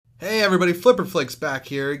Hey everybody, Flipperflix back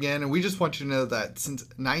here again, and we just want you to know that since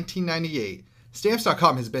 1998,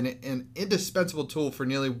 Stamps.com has been an indispensable tool for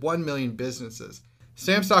nearly 1 million businesses.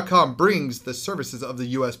 Stamps.com brings the services of the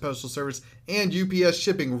U.S. Postal Service and UPS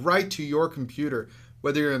shipping right to your computer.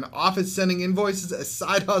 Whether you're an office sending invoices, a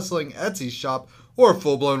side hustling Etsy shop, or a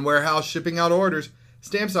full-blown warehouse shipping out orders,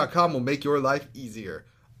 Stamps.com will make your life easier.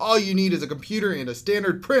 All you need is a computer and a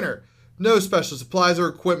standard printer. No special supplies or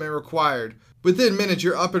equipment required. Within minutes,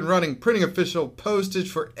 you're up and running, printing official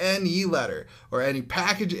postage for any letter or any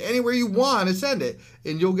package anywhere you want to send it.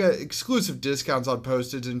 And you'll get exclusive discounts on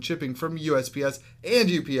postage and shipping from USPS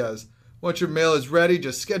and UPS. Once your mail is ready,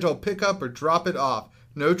 just schedule a pickup or drop it off.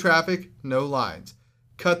 No traffic, no lines.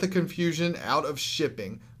 Cut the confusion out of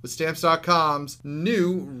shipping. With Stamps.com's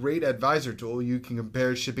new Rate Advisor tool, you can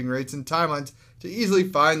compare shipping rates and timelines to easily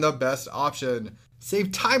find the best option.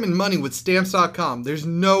 Save time and money with Stamps.com. There's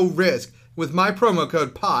no risk. With my promo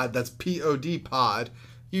code POD, that's P-O-D POD,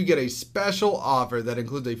 you get a special offer that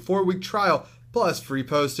includes a 4-week trial plus free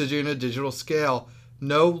postage and a digital scale.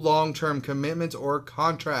 No long-term commitments or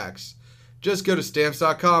contracts. Just go to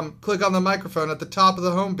Stamps.com, click on the microphone at the top of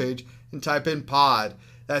the homepage, and type in POD.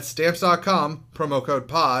 That's Stamps.com, promo code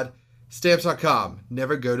POD. Stamps.com.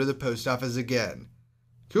 Never go to the post office again.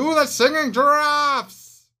 To the singing giraffes!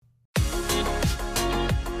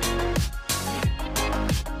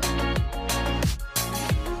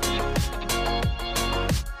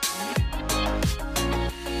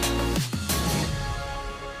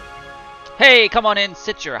 Hey, come on in,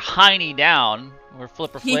 sit your hiney down. We're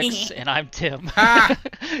Flipperflix, and I'm Tim. That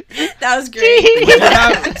was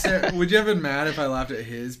great. Would you have been mad if I laughed at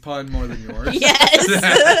his pun more than yours? Yes.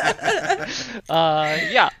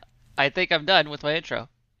 Yeah, I think I'm done with my intro.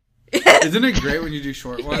 Isn't it great when you do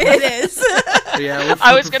short ones? It is. Yeah,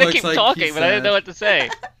 I was going to keep talking, but I didn't know what to say.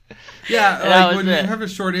 Yeah, like when you it. have a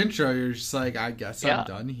short intro, you're just like, I guess I'm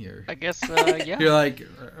done here. I guess, yeah. You're like,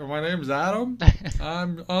 my name's Adam.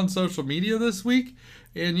 I'm on social media this week.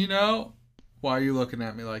 And you know, why are you looking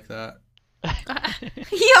at me like that?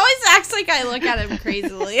 He always acts like I look at him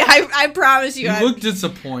crazily. I promise you. You look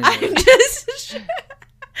disappointed.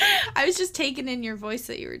 I was just taking in your voice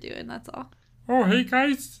that you were doing, that's all. Oh, hey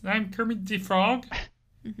guys, I'm Kermit the Frog.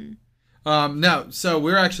 No, so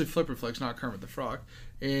we're actually Flipperflix, not Kermit the Frog.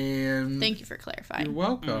 And thank you for clarifying. You're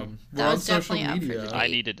welcome. We're That on was social definitely up for media. debate. I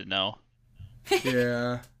needed to know.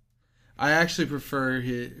 Yeah. I actually prefer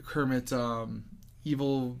Kermit's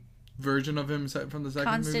evil version of him from the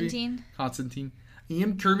second movie. Constantine. I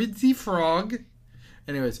am Kermit the Frog.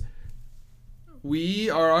 Anyways,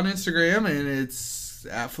 we are on Instagram, and it's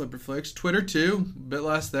at Flipperflix. Twitter, too. A bit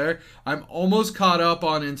less there. I'm almost caught up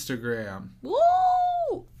on Instagram.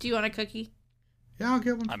 Woo! Do you want a cookie? Yeah, I'll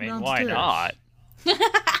get one from I mean, downstairs. why not?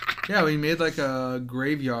 Yeah, we made like a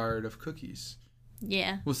graveyard of cookies.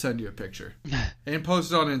 Yeah. We'll send you a picture. And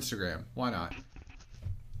post it on Instagram. Why not?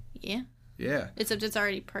 Yeah. Yeah. Except it's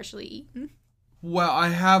already partially eaten. Well, I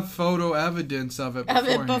have photo evidence of it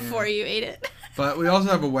beforehand. Before you ate it. But we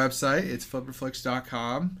also have a website. It's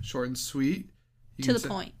flipperflix.com. Short and sweet. To the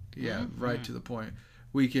point. Yeah, right to the point.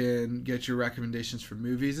 We can get your recommendations for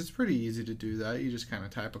movies. It's pretty easy to do that. You just kind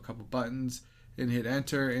of type a couple buttons and hit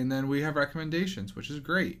enter, and then we have recommendations, which is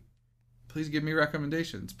great. Please give me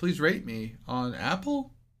recommendations. Please rate me on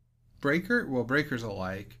Apple, Breaker. Well, Breaker's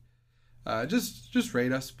alike. Just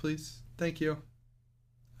rate us, please. Thank you.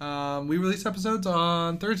 We release episodes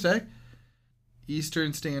on Thursday,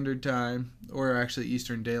 Eastern Standard Time, or actually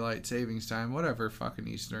Eastern Daylight Savings Time, whatever fucking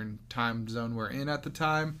Eastern time zone we're in at the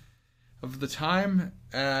time of the time,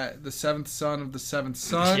 at the seventh son of the seventh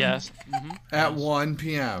son. Yes. At 1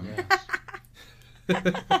 p.m. Yes.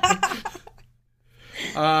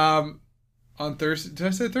 On Thursday, did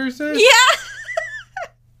I say Thursday? Yeah.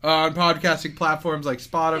 On podcasting platforms like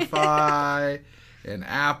Spotify and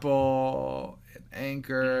Apple and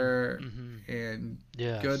Anchor and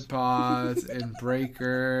Good Pods and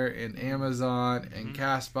Breaker and Amazon and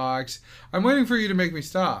Castbox. I'm waiting for you to make me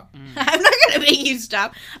stop. I'm not going to make you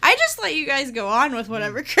stop. I just let you guys go on with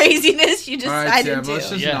whatever craziness you decided All right, Tim, to. let's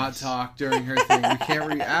just not talk during her thing. We can't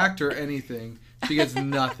react or anything. She gets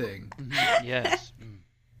nothing. Yes.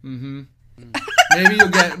 Maybe you'll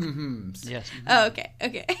get Yes. Oh, okay.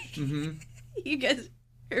 You guys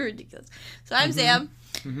are ridiculous. So I'm Sam.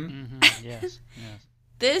 Yes.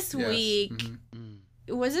 This week,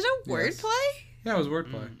 was it a wordplay? Yeah, it was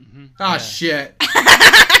wordplay. Ah, shit.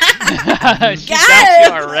 She got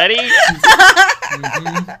you already?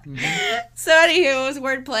 So anywho, it was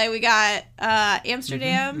wordplay. We got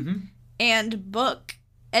Amsterdam and book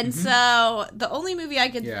And so the only movie I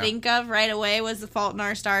could Yeah. think of right away was The Fault in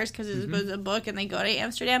Our Stars because it was a book and they go to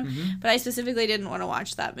Amsterdam. But I specifically didn't want to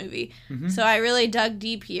watch that movie. So I really dug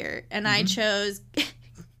deep here and I chose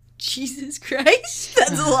Jesus Christ.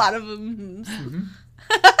 That's a lot of them.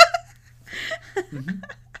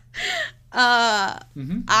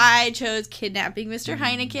 I chose Kidnapping Mr.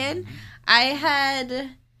 Heineken.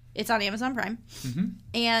 It's on Amazon Prime.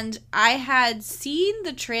 And I had seen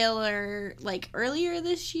the trailer like earlier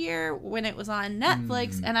this year when it was on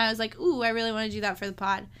Netflix. And I was like, ooh, I really want to do that for the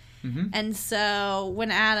pod. And so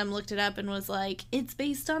when Adam looked it up and was like, it's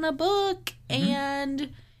based on a book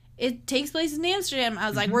and it takes place in Amsterdam, I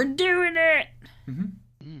was like, we're doing it.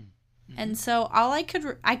 And so I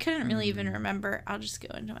couldn't really even remember. I'll just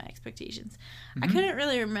go into my expectations. I couldn't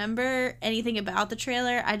really remember anything about the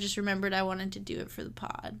trailer. I just remembered I wanted to do it for the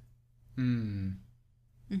pod. And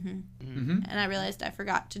I realized I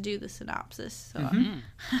forgot to do the synopsis. So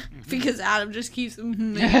because Adam just keeps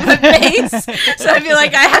making my face. So I feel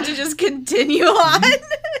like I have to just continue on.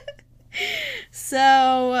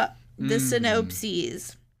 So the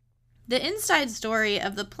synopses. The inside story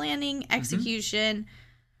of the planning, execution,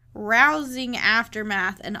 rousing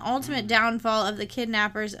aftermath, and ultimate downfall of the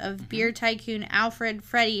kidnappers of beer tycoon Alfred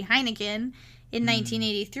Freddie Heineken in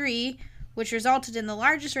 1983, which resulted in the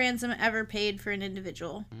largest ransom ever paid for an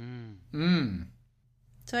individual.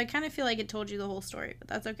 So I kind of feel like it told you the whole story, but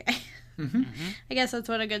that's okay. I guess that's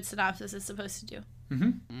what a good synopsis is supposed to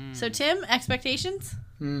do. So Tim, expectations?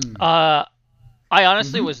 I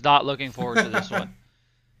honestly was not looking forward to this one.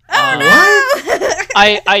 Oh, no!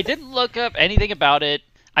 I didn't look up anything about it.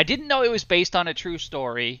 I didn't know it was based on a true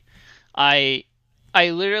story. I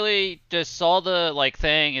literally just saw the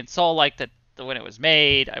thing and saw the when it was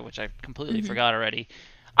made, which I completely forgot already.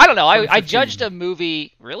 I don't know. I judged a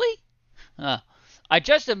movie. Really? I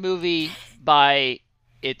judged a movie by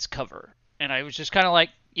its cover, and I was just kind of like,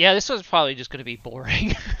 yeah, this was probably just going to be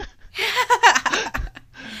boring.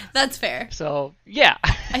 That's fair. So yeah.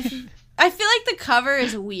 I feel like the cover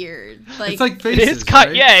is weird. It's like Faces, it is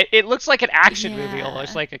right? Yeah, it looks like an action movie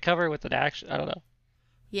almost, like a cover with an action. I don't know.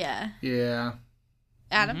 Yeah. Yeah.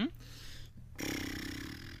 Adam?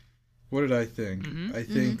 What did I think? I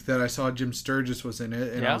think that I saw Jim Sturgis was in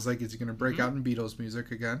it, and I was like, is he going to break out in Beatles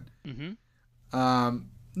music again? No,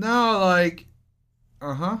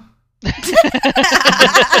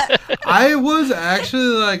 I was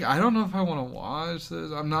actually like, I don't know if I want to watch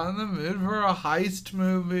this. I'm not in the mood for a heist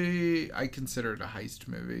movie. I consider it a heist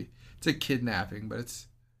movie. It's a kidnapping, but it's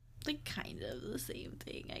like kind of the same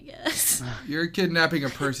thing, I guess. You're kidnapping a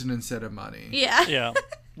person instead of money. Yeah. Yeah.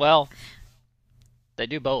 Well, they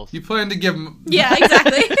do both. You plan to give them... Yeah,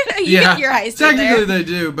 exactly. You get your heist technically they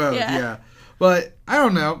do both, yeah. But, I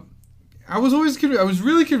don't know. I was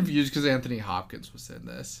really confused because Anthony Hopkins was in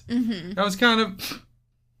this. I was kind of...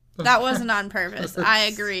 That wasn't on purpose. I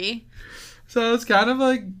agree. So I was kind of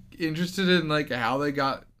like interested in how they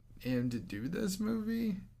got him to do this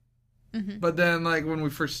movie. But then when we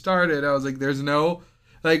first started, I was like, there's no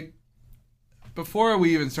before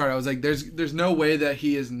we even started, I was like, there's no way that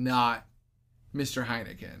he is not Mr.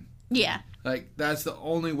 Heineken. Yeah. That's the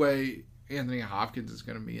only way Anthony Hopkins is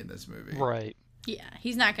going to be in this movie. Right. Yeah,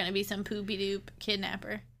 he's not going to be some poopy-doop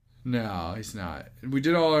kidnapper. No, he's not. We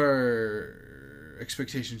did all our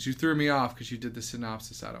expectations. You threw me off because you did the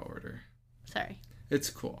synopsis out of order. Sorry. It's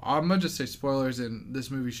cool. I'm going to just say spoilers, and this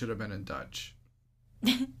movie should have been in Dutch.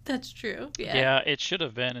 That's true. Yeah. Yeah, it should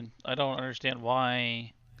have been, and I don't understand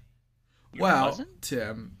why. Well, wasn't?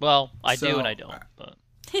 Tim. Well, I do and I don't. But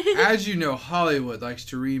as you know, Hollywood likes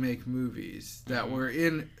to remake movies that were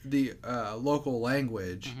in the local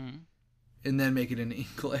language and then make it in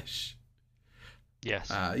English.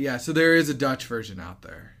 Yes. Yeah, so there is a Dutch version out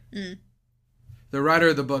there. The writer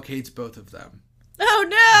of the book hates both of them. Oh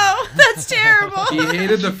no, that's terrible. He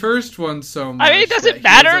hated the first one so much. I mean, it doesn't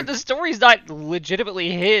matter. The story's not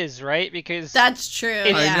legitimately his, right? Because that's true.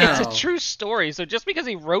 It's a true story. So just because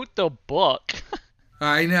he wrote the book,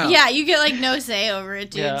 I know. Yeah, you get no say over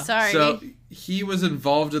it, dude. Yeah. Sorry. So he was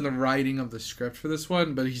involved in the writing of the script for this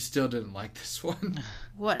one, but he still didn't like this one.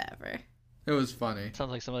 Whatever. It was funny.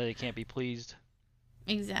 Sounds like somebody that can't be pleased.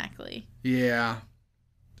 Exactly. Yeah.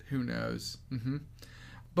 Who knows?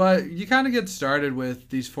 But you kind of get started with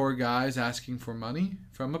these four guys asking for money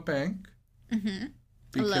from a bank.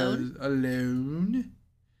 Because alone.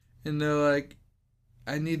 And they're like,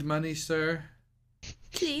 I need money, sir.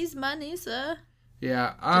 Please, money, sir.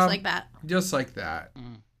 Yeah. Just like that. Just like that.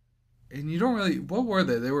 And you don't really... What were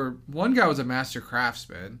they? One guy was a master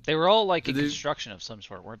craftsman. They were all in construction of some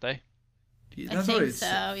sort, weren't they? That's what it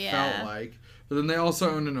felt like. But then they also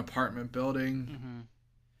owned an apartment building.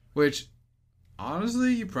 Which,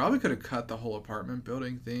 honestly, you probably could have cut the whole apartment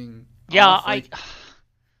building thing Yeah, off. Like,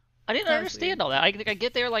 I didn't That was understand weird. all that. I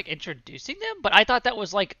get they were like introducing them, but I thought that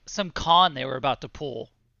was like some con they were about to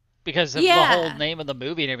pull because of the whole Yeah. name of the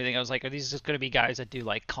movie and everything. I was like, are these just going to be guys that do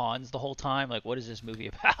like cons the whole time? Like, what is this movie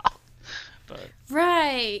about? But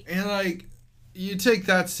Right. and like, you take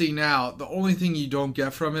that scene out, the only thing you don't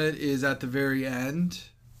get from it is at the very end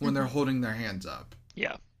when they're holding their hands up.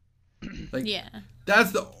 yeah, Like, Yeah.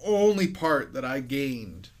 that's the only part that I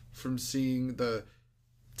gained from seeing the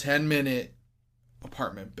 10-minute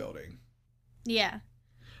apartment building. Yeah.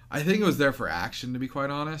 I think it was there for action, to be quite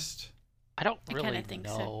honest. I don't I really kinda think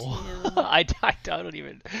so, know. too. I don't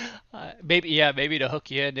even. Maybe to hook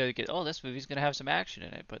you in to get. Oh, this movie's gonna have some action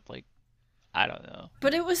in it, but like, I don't know.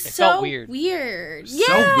 But it was It so felt weird. weird. So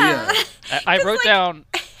Yeah. weird. I 'Cause, wrote like- down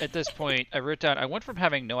at this point. I went from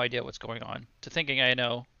having no idea what's going on to thinking I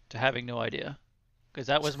know to having no idea, because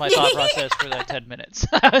that was my thought process for that 10 minutes.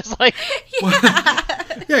 I was like, Yeah.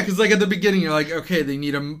 Yeah, because like at the beginning, you're like, okay, they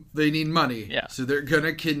need money. Yeah. So they're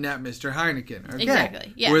gonna kidnap Mr. Heineken. Okay.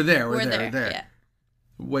 Exactly. Yeah. We're there. Yeah.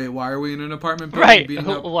 Wait, why are we in an apartment building right? beating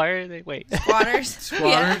up Why are they? Wait, Squatters.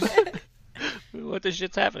 squatters? Yeah. what the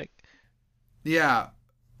shit's happening? Yeah,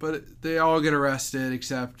 but they all get arrested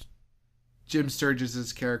except Jim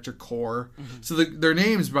Sturgis' character, Core. Mm-hmm. So their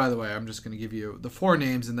names, by the way, I'm just going to give you the 4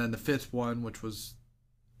 names and then the 5th one, which was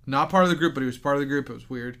not part of the group, but he was part of the group. It was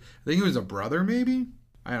weird. I think he was a brother, maybe?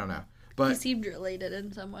 I don't know. He But seemed related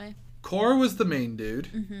in some way. Core was the main dude.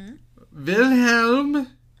 Mm-hmm. Wilhelm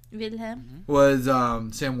Wilhelm. was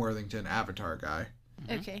Sam Worthington, Avatar guy.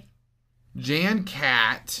 Okay. Jan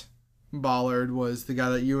Cat Ballard was the guy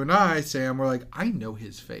that you and I, Sam, were like, I know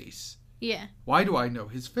his face. Yeah. Why do I know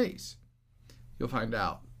his face? You'll find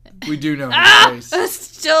out. We do know his face.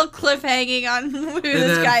 Still cliffhanging on who And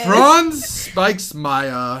this then guy is. Franz Spikes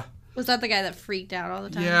Maya. Was that the guy that freaked out all the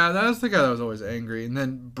time? Yeah, that was the guy that was always angry. And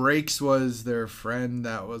then Breaks was their friend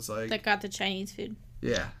that was like, That got the Chinese food.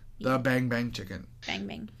 yeah, the Bang Bang Chicken. Bang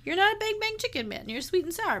bang. You're not a bang bang chicken man. You're a sweet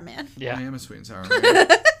and sour man. I Yeah, am a sweet and sour man.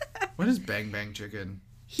 What is Bang Bang Chicken?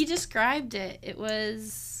 He described it. It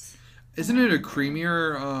was. Isn't it a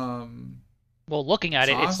creamier, well, looking at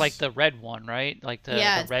it, Sauce? it's like the red one, right? Like the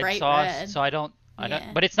Yeah, it's red bright sauce. red. So I don't,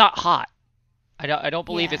 Yeah. but it's not hot. I don't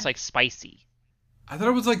believe Yeah. it's like spicy. I thought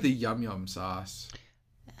it was like the Yum Yum sauce.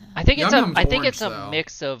 I think it's Yum Yum's I think orange, it's a though.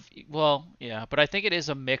 mix of, well, yeah, but I think it is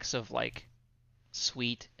a mix of like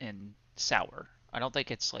sweet and sour. I don't think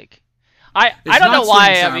it's like I It's don't not know sweet why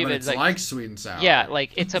and sour, I'm but even it's like sweet and sour. yeah,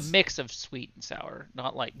 like it's a mix of sweet and sour,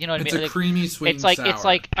 not like, you know what I It's mean? a Like, creamy sweet it's and like sour. it's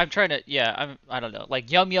like I'm trying to I don't know, like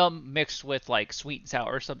Yum Yum mixed with like sweet and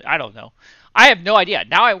sour or something. I don't know. I have no idea.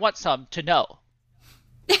 Now I want some to know.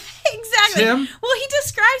 Exactly. Tim? Well, he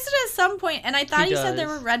describes it at some point, and I thought He he said there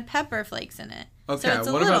does. were red pepper flakes in it. Okay, So it's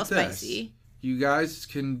a what little about this? spicy. You guys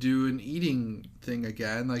can do an eating thing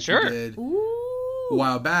again, like Sure. you did a Ooh.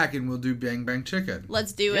 while back, and we'll do Bang Bang Chicken.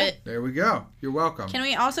 Let's do Yeah. it. There we go. You're welcome. Can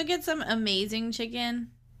we also get some amazing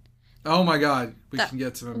chicken? Oh my God, we That- can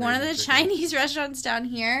get some. One of the amazing chicken. Chinese restaurants down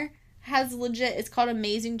here has legit, it's called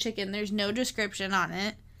Amazing Chicken. There's no description on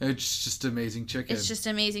it. It's just amazing chicken. It's just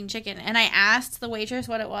Amazing Chicken. And I asked the waitress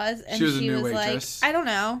what it was, and She was a she new was waitress. like, I don't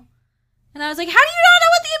know. And I was like, how do you not know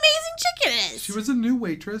what the Amazing Chicken is? She was a new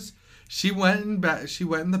waitress. She went in back. She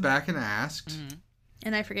went in the back and asked. Mm-hmm.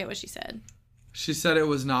 And I forget what she said. She said it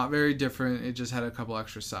was not very different. It just had a couple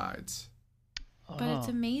extra sides. But it's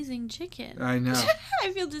Amazing Chicken. I know. I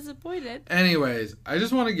feel disappointed. Anyways, I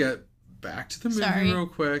just want to get back to the movie Sorry. real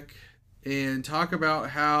quick and talk about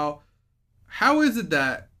how is it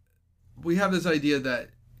that we have this idea that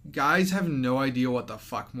guys have no idea what the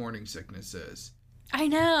fuck morning sickness is. I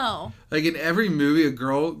know. Like in every movie, a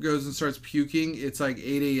girl goes and starts puking. It's like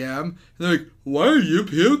 8 a.m. And they're like, why are you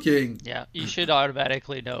puking? Yeah, you should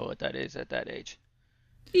automatically know what that is at that age.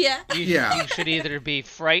 Yeah. You should either be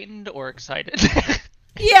frightened or excited.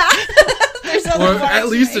 Yeah. There's other Or parts, at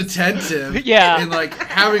least right? attentive. Yeah. And like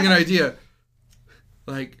having an idea.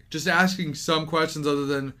 Like just asking some questions other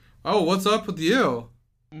than, oh, what's up with you?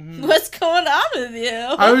 What's going on with you?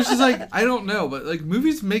 I was just like, I don't know, but like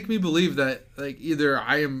movies make me believe that like either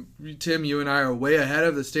Tim, you and I are way ahead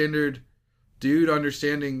of the standard dude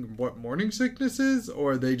understanding what morning sickness is,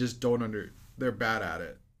 or they just they're bad at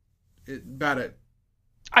it.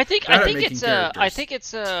 I think Bad at making it's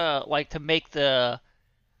characters. like to make the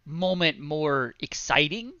moment more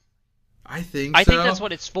exciting. I think I so. think that's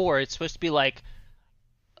what it's for. It's supposed to be like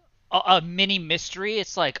a mini mystery.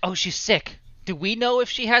 It's like, oh, she's sick. Do we know if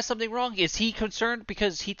she has something wrong? Is he concerned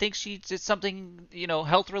because he thinks it's something,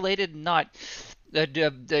 health related and not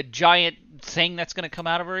the giant thing that's going to come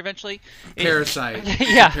out of her eventually? Parasite.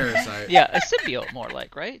 Yeah. Parasite. Yeah, a symbiote more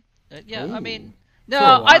like, right? Yeah, Ooh. I mean, For a no,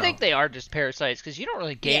 I while. think they are just parasites because you don't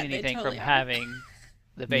really gain Yeah, they anything totally from are. having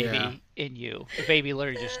the baby Yeah. in you. The baby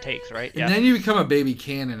literally just takes, right? And then you become a baby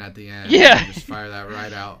cannon at the end. Yeah. You just fire that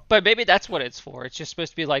right out. But maybe that's what it's for. It's just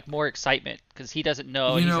supposed to be like more excitement because he doesn't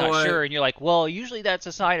know and You he's know not what? sure. And you're like, well, usually that's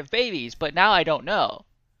a sign of babies, but now I don't know.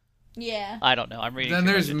 Yeah. I don't know. I'm reading. Then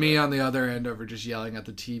too there's much into me it. on the other end over just yelling at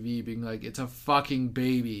the TV, being like, "It's a fucking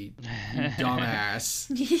baby, you dumbass."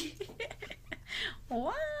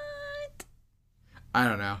 What? I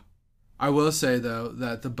don't know. I will say though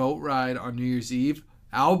that the boat ride on New Year's Eve,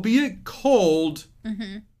 albeit cold,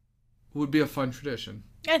 would be a fun tradition.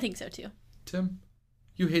 I think so too. Tim,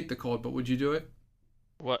 you hate the cold, but would you do it?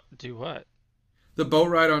 What? Do what? The boat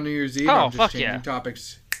ride on New Year's Eve. Oh, I'm just fuck changing yeah.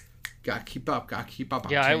 topics. Gotta keep up. I'm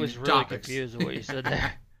Yeah, I changing was really topics. confused with what you said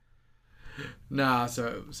there. Nah,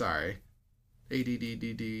 so sorry.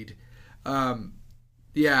 ADD.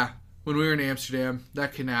 Yeah, when we were in Amsterdam,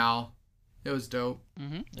 that canal, it was dope.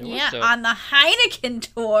 It was Yeah, dope. on the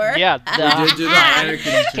Heineken tour. Yeah, We did do the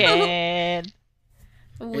Heineken. Can.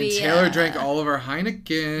 And We, Taylor drank all of our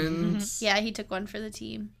Heinekens. Yeah, he took one for the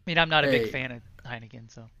team. I mean, I'm not a Hey. big fan of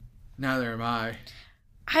Heineken, so. Neither am I.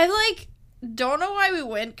 I don't know why we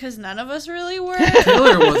went because none of us really were.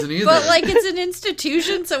 Taylor wasn't either. But it's an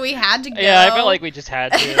institution, so we had to go. Yeah, I felt like we just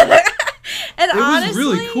had to. And It was honestly,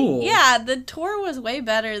 really cool. Yeah, the tour was way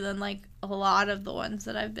better than a lot of the ones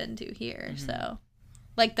that I've been to here. So,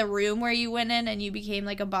 the room where you went in and you became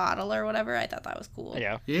a bottle or whatever, I thought that was cool.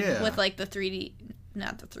 Yeah. Yeah. With the 3D,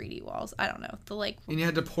 not the 3D walls. I don't know. And you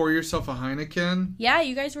had to pour yourself a Heineken? Yeah,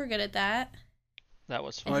 you guys were good at that. That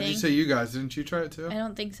was fun. Why'd you think. say you guys? Didn't you try it too? I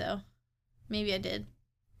don't think so. Maybe I did.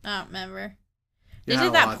 I don't remember. They You had did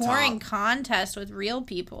a that lot pouring top. contest with real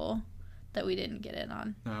people that we didn't get in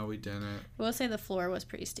on. No, we didn't. I will say the floor was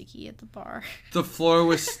pretty sticky at the bar. The floor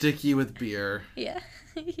was sticky with beer. Yeah.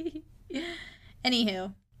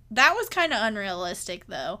 Anywho, that was kind of unrealistic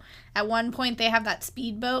though. At one point they have that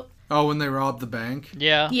speedboat. Oh, when they robbed the bank?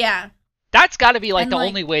 Yeah. Yeah. That's got to be And, the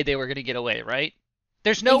only way they were going to get away, right?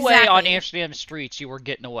 There's no way on Exactly. Amsterdam streets you were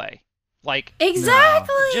getting away.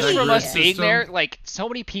 Exactly. Just That from grid us being system. there, so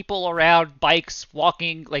many people around, bikes,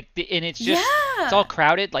 walking, and it's just, it's all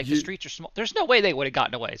crowded, the streets are small. There's no way they would have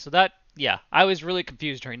gotten away. So that, yeah, I was really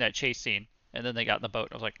confused during that chase scene. And then they got in the boat.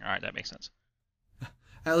 I was like, all right, that makes sense.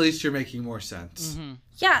 At least you're making more sense. Mm-hmm.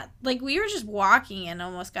 Yeah, we were just walking and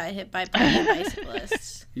almost got hit by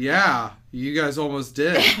bicyclists. Yeah, you guys almost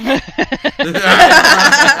did.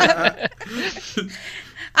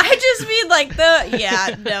 I just mean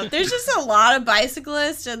there's just a lot of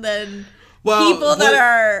bicyclists and then people that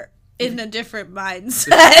are in a different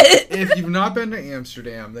mindset. If you've not been to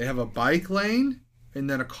Amsterdam, they have a bike lane and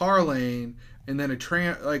then a car lane and then a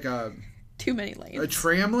tram, Too many lanes. a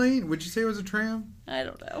tram lane. Would you say it was a tram? I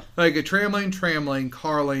don't know. Like a tram lane,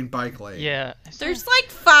 car lane, bike lane. Yeah. There's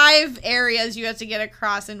 5 areas you have to get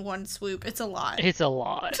across in one swoop. It's a lot. It's a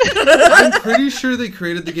lot. I'm pretty sure they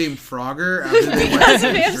created the game Frogger after they went Because to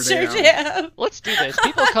of Amsterdam. Amsterdam. Let's do this.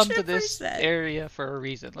 People come to this 100%. area for a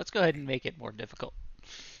reason. Let's go ahead and make it more difficult.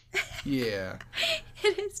 Yeah.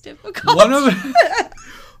 It is difficult. One of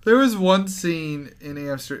there was one scene in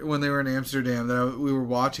Amsterdam when they were in Amsterdam that we were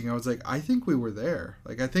watching. I was like, I think we were there.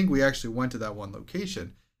 I think we actually went to that one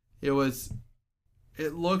location. It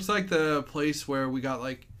looks like the place where we got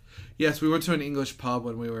yes, we went to an English pub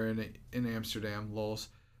when we were in Amsterdam, lols.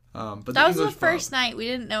 But that was the English first pub, night. We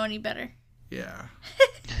didn't know any better. Yeah.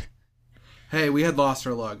 Hey, we had lost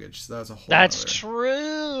our luggage. So that was a whole. That's other-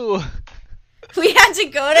 true. We had to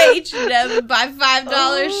go to H&M and buy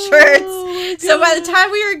 $5 shirts. So by the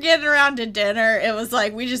time we were getting around to dinner, it was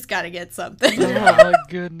we just got to get something. Oh my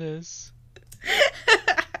goodness.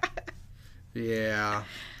 Yeah.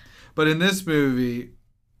 But in this movie,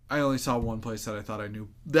 I only saw one place that I thought I knew.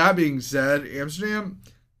 That being said, Amsterdam,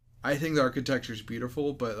 I think the architecture is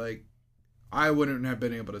beautiful, but I wouldn't have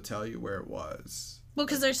been able to tell you where it was. Well,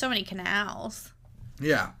 because there's so many canals.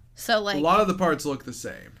 Yeah. So A lot of the parts look the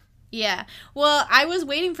same. Yeah. Well, I was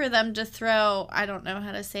waiting for them to throw, I don't know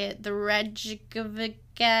how to say it, the Reykjavik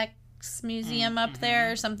Museum up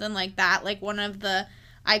there or something like that. One of the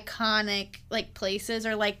iconic, places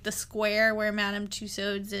or, the square where Madame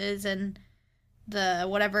Tussauds is and the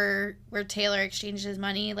whatever where Taylor exchanged his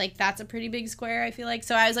money. That's a pretty big square, I feel like.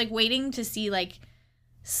 So I was, waiting to see,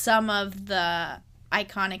 some of the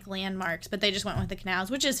iconic landmarks, but they just went with the canals,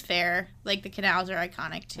 which is fair. Like, the canals are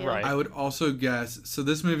iconic too. Right. I would also guess, so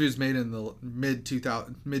this movie was made in the mid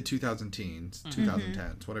 2000 teens,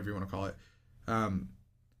 2010s, whatever you want to call it.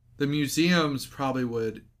 The museums probably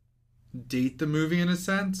would date the movie in a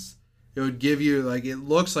sense. It would give you, like, it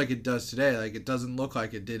looks like it does today. Like, it doesn't look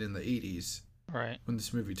like it did in the 80s. Right. When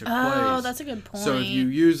this movie took place. Oh, that's a good point. So if you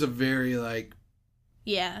use a very, like,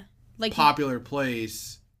 like popular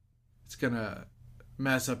place, it's going to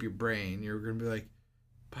mess up your brain. You're going to be like,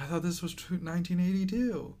 but I thought this was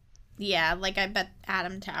 1982. Yeah, like, I bet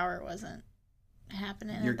Adam Tower wasn't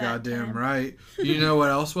happening You're at that goddamn time. right. You know what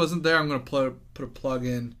else wasn't there? I'm going to put a plug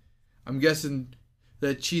in. I'm guessing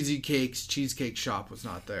the Cheesy Cakes Cheesecake Shop was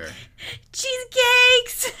not there.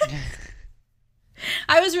 Cheesecakes!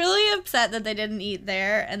 I was really upset that they didn't eat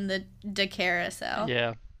there and the De Carousel.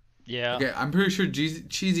 Yeah. Yeah. Okay, I'm pretty sure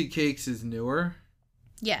Cheesy Cakes is newer.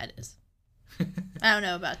 Yeah, it is. I don't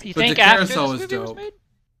know about You that. But think the after carousel this was movie was dope. made?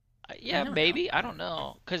 I Yeah, don't maybe. know. I don't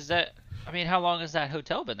know. Because how long has that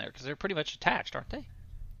hotel been there? Because they're pretty much attached, aren't they?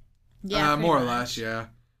 Yeah, more or pretty less, much. yeah.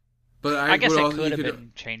 But I guess would it also- could you have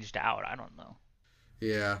been changed out. I don't know.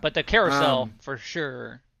 Yeah. But the carousel, for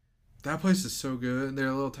sure. That place is so good. They're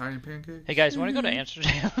little tiny pancakes. Hey, guys, want to go to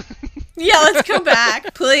Amsterdam? Yeah, let's go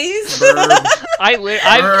back, please.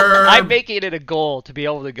 Burb. I'm making it a goal to be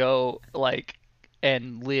able to go, like,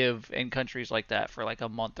 and live in countries like that for, like, a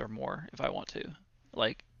month or more if I want to.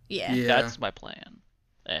 Like, Yeah. Yeah. that's my plan.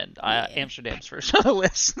 And Yeah. Amsterdam's first on the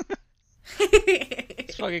list.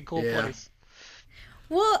 It's a fucking cool Yeah. place.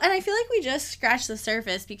 Well, and I feel like we just scratched the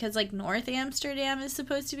surface because, like, North Amsterdam is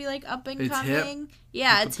supposed to be, like, up and It's hip. coming.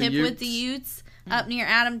 Yeah, Up it's with the hip with the Utes up near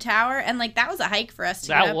Adam Tower. And, like, that was a hike for us to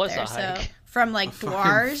That get up was there. a hike. So, from, like, A fucking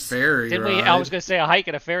Dwars. ferry Didn't we? ride. I was going to say a hike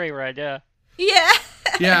and a ferry ride, yeah. Yeah.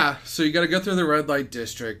 Yeah, so you got to go through the red light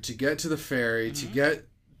district to get to the ferry, to get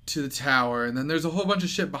to the tower, and then there's a whole bunch of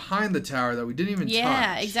shit behind the tower that we didn't even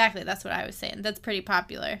Yeah, touch. exactly. That's what I was saying. That's pretty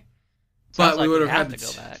popular. But Sounds we like would have have had to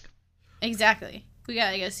to go back. Exactly. We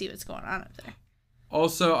gotta go see what's going on up there.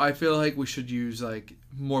 Also, I feel like we should use, like,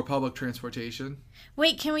 more public transportation.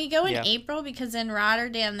 Wait, can we go in Yeah. April? Because in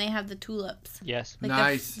Rotterdam they have the tulips. Yes. Like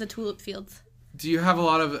Nice. the tulip fields. Do you have a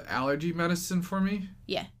lot of allergy medicine for me?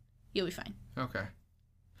 Yeah, you'll be fine. Okay.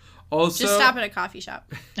 Also, Just stop at a coffee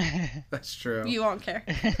shop. That's true. You won't care.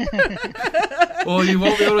 Well, you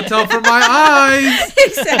won't be able to tell from my eyes.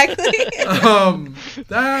 Exactly.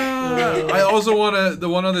 I also want to. The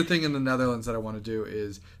one other thing in the Netherlands that I want to do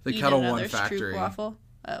is the Eat Kettle another One factory. stroopwafel.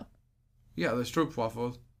 Oh. Yeah, the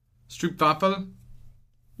stroopwafel. Stroopwafel.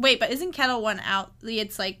 Wait, but isn't Kettle One out?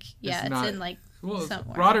 It's like, yeah, it's not- in like Well,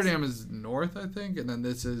 somewhere Rotterdam is north, I think, and then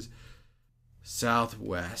this is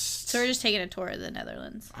southwest. So we're just taking a tour of the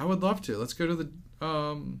Netherlands. I would love to. Let's go to the.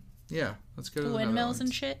 Yeah, let's go to The the windmills and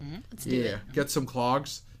Netherlands. shit. Mhm. Let's do Yeah, get some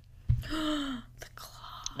clogs. it. The claw.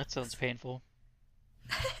 That sounds painful.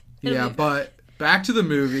 It'll Yeah, be- but back to the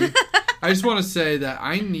movie. I just want to say that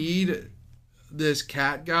I need this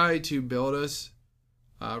cat guy to build us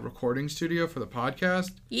a recording studio for the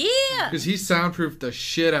podcast Yeah. because he soundproofed the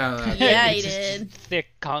shit out of that. Yeah, thing. he Just did. Thick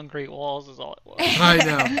concrete walls is all it was. I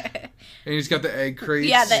know. And he's got the egg crates.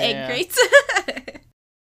 Yeah, the Yeah. egg crates.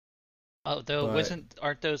 Oh, though, But-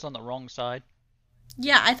 aren't those on the wrong side?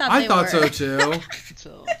 Yeah, I thought I they thought were. so too.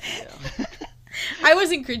 So, yeah. I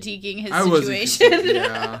wasn't critiquing his I wasn't. situation.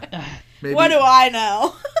 Yeah. Maybe, What do I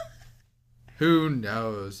know? Who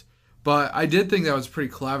knows? But I did think that was pretty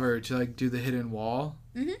clever to like do the hidden wall.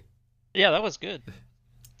 Yeah, that was good.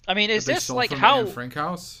 I mean, is that they this stole like from how? Anne Frank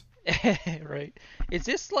house? Right. Is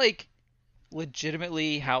this like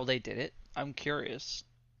legitimately how they did it? I'm curious.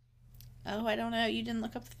 Oh, I don't know. You didn't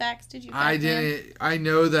look up the facts, did you? I Batman? didn't. I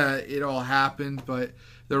know that it all happened, but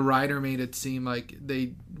the writer made it seem like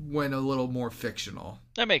they went a little more fictional.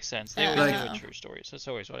 That makes sense. They always Like- do with true stories. That's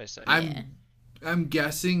always what I say. I'm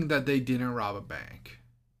guessing that they didn't rob a bank.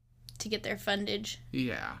 To get their fundage.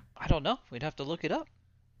 Yeah, I don't know. We'd have to look it up.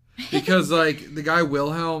 because like the guy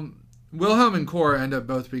Wilhelm and Cora end up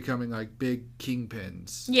both becoming like big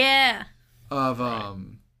kingpins Yeah. of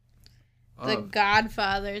The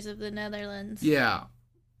Godfathers of the Netherlands. yeah,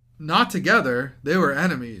 not together. They were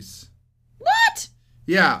enemies. What?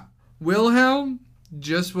 Yeah, Wilhelm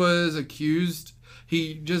just was accused.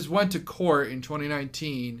 He just went to court in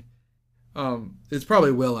 2019. It's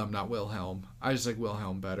probably Willem, not Wilhelm. I just like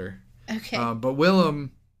Wilhelm better. Okay. But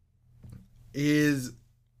Willem is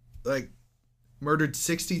like murdered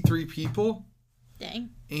 63 people Dang.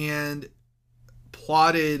 and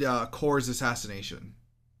plotted Cora's assassination.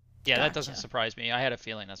 Yeah, that doesn't Gotcha. surprise me. I had a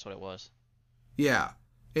feeling that's what it was. Yeah.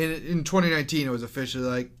 In 2019, it was officially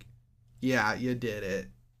like yeah, you did it.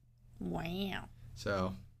 Wow.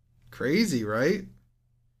 So, crazy, right?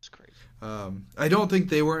 It's crazy. I don't think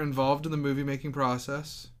they were involved in the movie making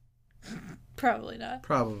process. Probably not.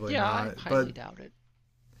 Probably Yeah, not. I highly But doubt it.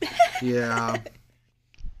 yeah.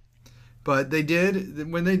 But they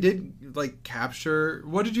did, when they did, like, capture,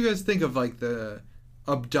 what did you guys think of, like, the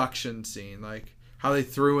abduction scene? Like, how they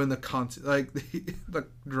threw in the the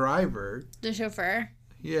driver. The chauffeur.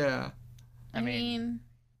 Yeah. I mean,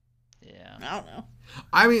 yeah. I don't know.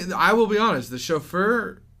 I mean, I will be honest. The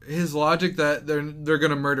chauffeur, his logic that they're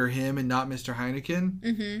gonna murder him and not Mr. Heineken.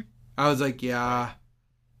 Mm-hmm. I was like, yeah,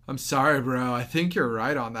 I'm sorry, bro. I think you're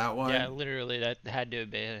right on that one. Yeah, literally, that had to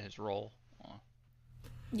have been his role.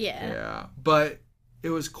 Yeah. Yeah, but it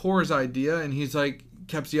was Core's idea, and he's like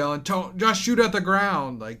kept yelling, "Don't just shoot at the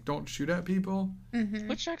ground! Like, don't shoot at people." Mm-hmm.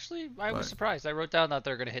 Which actually, I was surprised. I wrote down that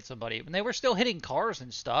they're going to hit somebody. And they were still hitting cars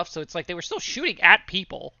and stuff, so it's like they were still shooting at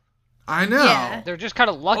people. I know. Yeah. They're just kind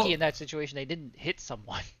of lucky in that situation they didn't hit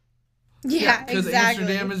someone. Yeah, because exactly.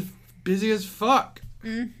 Amsterdam is busy as fuck.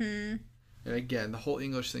 Mm-hmm. And again, the whole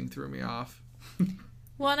English thing threw me off.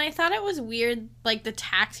 Well, and I thought it was weird, like, the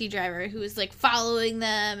taxi driver who was, like, following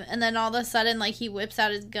them, and then all of a sudden, like, he whips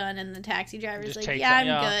out his gun, and the taxi driver's Just like, takes yeah, it. I'm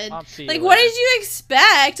Yeah, good. I'll see you Like, later. what did you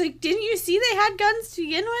expect? Like, didn't you see they had guns to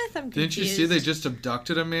begin with? I'm confused. Didn't you see they just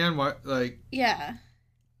abducted a man? What, like, Yeah.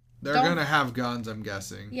 they're Don't- gonna have guns, I'm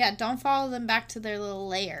guessing. Yeah, don't follow them back to their little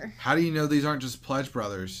lair. How do you know these aren't just pledge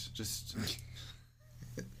brothers? Just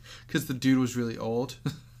because the dude was really old.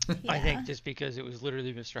 Yeah. I think just because it was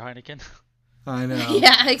literally Mr. Heineken. I know.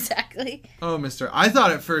 Yeah, exactly. Oh, Mister. I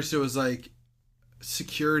thought at first it was like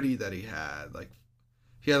security that he had. Like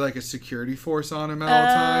he had like a security force on him at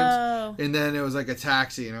all times. Oh. And then it was like a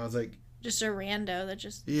taxi, and I was like, Just a rando that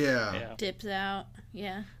just yeah. dips out.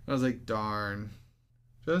 Yeah. I was like, darn.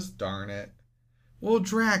 Just darn it. Well,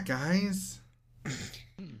 drat, guys.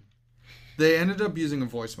 They ended up using a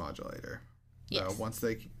voice modulator. Yes. Once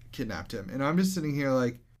they kidnapped him. And I'm just sitting here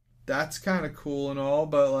like, that's kind of cool and all,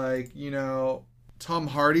 but like, you know, Tom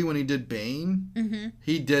Hardy, when he did Bane, Mm-hmm.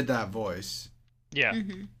 he did that voice. Yeah.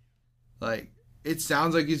 Mm-hmm. Like, it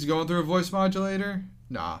sounds like he's going through a voice modulator.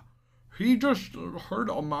 Nah. He just heard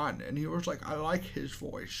a man and he was like, I like his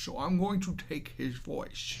voice, so I'm going to take his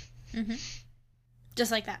voice. Mm-hmm.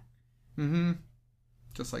 Just like that. Mm-hmm.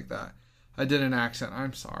 Just like that. I did an accent.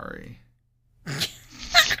 I'm sorry.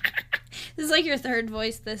 This is like your third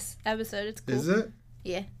voice this episode. It's cool. Is it?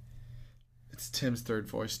 Yeah. It's Tim's third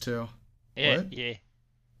voice, too. Yeah. What? Yeah.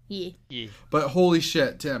 Yeah. Yeah. But holy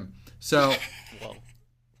shit, Tim. So... Whoa.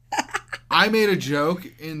 I made a joke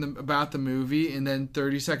about the movie, and then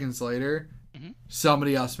 30 seconds later,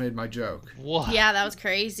 somebody else made my joke. What? Yeah, that was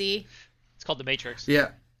crazy. It's called The Matrix.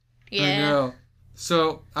 Yeah, Yeah. I know.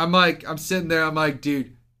 So I'm sitting there, I'm like,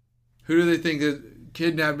 dude, who do they think that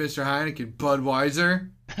kidnapped Mr. Heineken? Budweiser?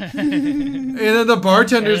 And then the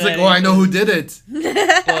bartender's like, oh, I know who did it.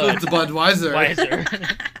 It's Budweiser. Wiser.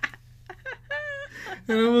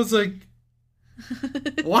 And I was like,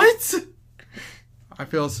 what? I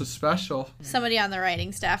feel so special. Somebody on the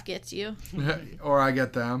writing staff gets you. Or I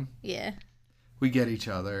get them. Yeah. We get each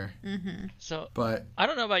other. Mm-hmm. So But I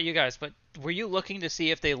don't know about you guys, but were you looking to see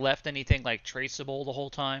if they left anything like traceable the whole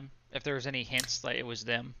time? If there was any hints that it was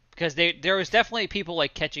them? Because there was definitely people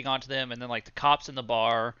like catching on to them, and then like the cops in the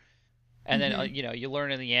bar, and then you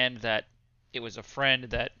learn in the end that it was a friend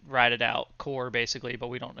that ratted out Core basically, but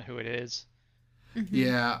we don't know who it is. Mm-hmm.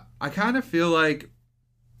 yeah, I kind of feel like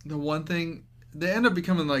the one thing, they end up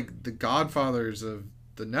becoming like the godfathers of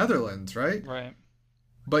the Netherlands, right? Right.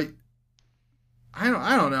 But I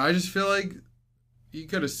don't know. I just feel like you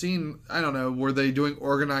could have seen, I don't know, were they doing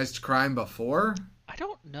organized crime before? I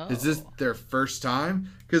don't know. Is this their first time?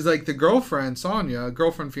 Because like the girlfriend,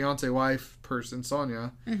 fiance, wife person,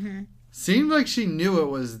 Sonia, Mm-hmm. seemed like she knew it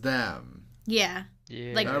was them. Yeah.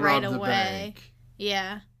 Yeah. Like, that right robbed the away. bank.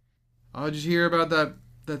 Yeah. Oh, did you hear about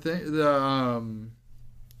that thing,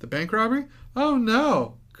 the bank robbery? Oh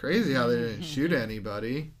no. Crazy how they didn't shoot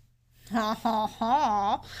anybody. Ha ha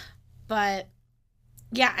ha. But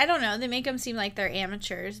yeah, I don't know. They make them seem like they're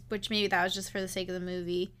amateurs, which maybe that was just for the sake of the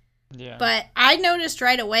movie. Yeah. But I noticed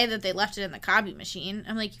right away that they left it in the copy machine.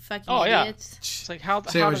 I'm like, you fucking idiots. It's like how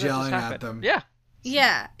Sam how was did that just yelling happen? at them. Yeah.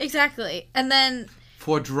 Yeah, exactly. And then,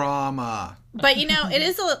 For drama. but you know, it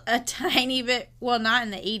is a tiny bit, well, not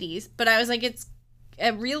in the 80s, but I was like, it's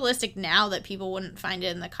realistic now that people wouldn't find it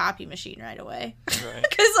in the copy machine right away. Right.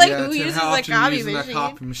 Because, like, Yeah, who Tim, uses how a often you copy using that machine?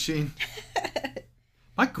 copy machine?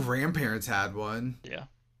 My grandparents had one. Yeah.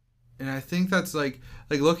 And I think that's like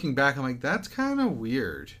looking back, I'm like, that's kind of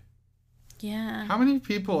weird. Yeah. How many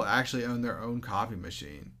people actually own their own copy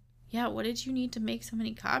machine? Yeah, what did you need to make so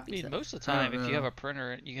many I copies mean, of? most of the time, if you have a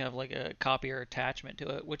printer, you have like a copier attachment to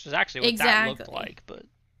it, which is actually what that looked like. But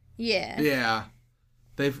yeah, yeah,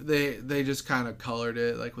 they just kind of colored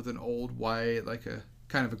it like with an old white, like a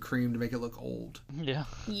kind of a cream to make it look old. Yeah.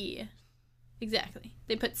 Yeah. Exactly.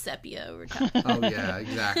 They put sepia over top. Oh yeah,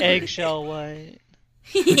 exactly. Eggshell white.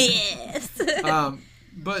 Yes.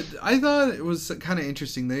 But I thought it was kind of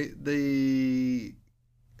interesting. They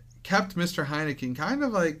kept Mr. Heineken kind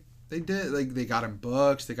of like they did. Like they got him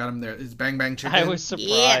books. They got him his Bang Bang Chicken. I was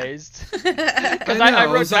surprised because I I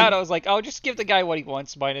know, wrote down. I was like, "Oh, just give the guy what he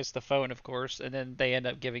wants, minus the phone, of course." And then they end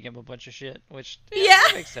up giving him a bunch of shit, which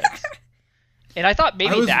makes sense. And I thought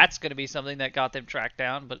maybe that's going to be something that got them tracked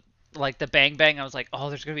down, but like the Bang Bang, I was like, "Oh,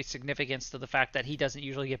 there's going to be significance to the fact that he doesn't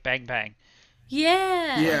usually get Bang Bang."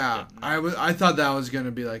 Yeah. Yeah, I thought that was going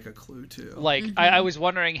to be like a clue too. Like I was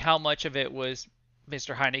wondering how much of it was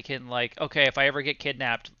Mr. Heineken. Like, okay, if I ever get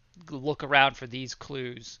kidnapped, look around for these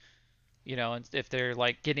clues, you know, and if they're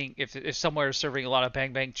like getting if somewhere is serving a lot of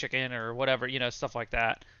Bang Bang Chicken or whatever, you know, stuff like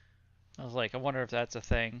that. I was like, I wonder if that's a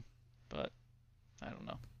thing, but I don't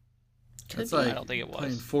know. It's like I don't think it was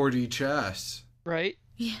playing 4D chess, right?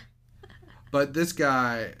 Yeah. But this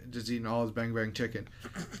guy just eating all his Bang Bang Chicken.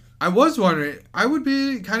 I was wondering, I would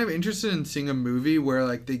be kind of interested in seeing a movie where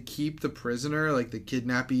like they keep the prisoner, like the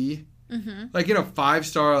kidnappee, like in a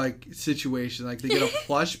 5-star like situation, like they get a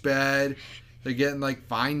plush bed, they're getting like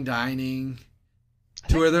fine dining,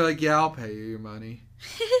 to where they're like, yeah, I'll pay you your money.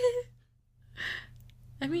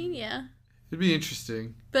 I mean, yeah. It'd be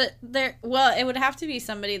interesting. But it would have to be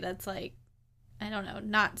somebody that's like, I don't know,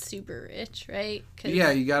 not super rich, right?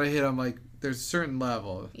 Yeah, you got to hit them like there's a certain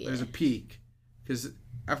level. Yeah. There's a peak. Because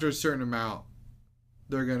after a certain amount,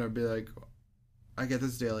 they're going to be like, I get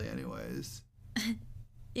this daily anyways.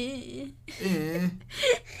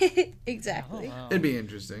 Exactly. Oh, wow. It'd be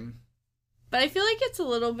interesting. But I feel like it's a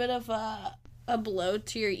little bit of a blow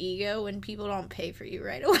to your ego when people don't pay for you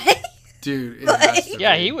right away. Dude, it has to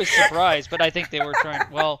Yeah, be. he was surprised, but I think they were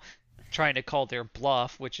trying to call their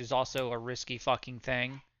bluff, which is also a risky fucking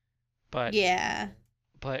thing. But yeah.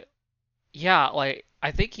 But yeah, like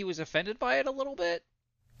I think he was offended by it a little bit.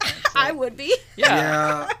 I would be.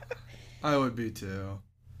 Yeah, I would be too.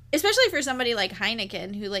 Especially for somebody like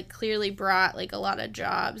Heineken, who like clearly brought like a lot of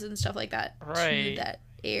jobs and stuff like that Right. to that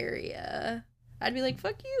area. I'd be like,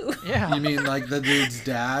 fuck you. Yeah. You mean like the dude's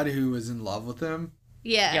dad who was in love with him?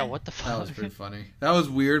 Yeah. Yeah, what the fuck? That was pretty funny. That was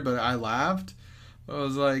weird, but I laughed. I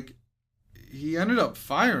was like, he ended up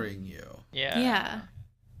firing you. Yeah.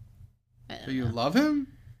 Yeah. So you love him?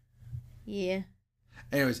 Yeah.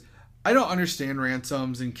 Anyways, I don't understand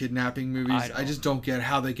ransoms and kidnapping movies. I I just don't get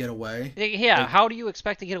how they get away. Yeah, Like- how do you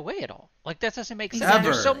expect to get away at all? Like that doesn't make sense. Ever.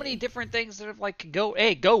 There's so many different things that are like go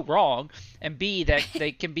wrong, and B that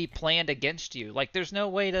they can be planned against you. Like there's no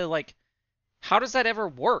way to like. How does that ever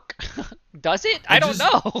work? Does it? I don't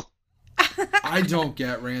know. I don't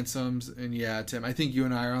get ransoms, and yeah, Tim, I think you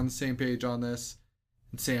and I are on the same page on this.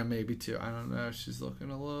 And Sam maybe too. I don't know. She's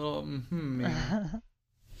looking a little. Maybe.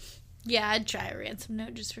 Yeah, I'd try a ransom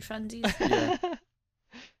note just for funsies. Yeah.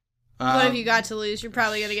 What have you got to lose? You're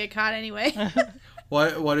probably gonna get caught anyway.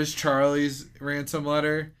 What is Charlie's ransom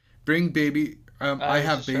letter? Bring baby. I was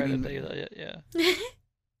have just trying to baby. think of that, yeah.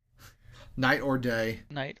 Night or day.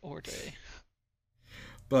 Night or day.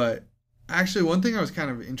 But actually, one thing I was kind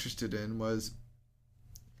of interested in was,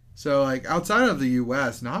 so like outside of the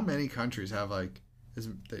U.S., not many countries have like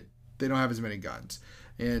they don't have as many guns,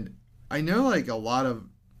 and I know like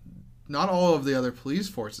not all of the other police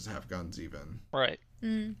forces have guns even. Right.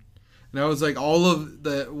 Mm. And I was like,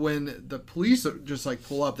 when the police just like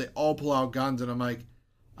pull up, they all pull out guns, and I'm like,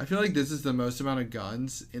 I feel like this is the most amount of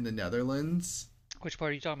guns in the Netherlands. Which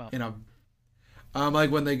part are you talking about? And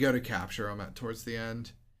like when they go to capture them towards the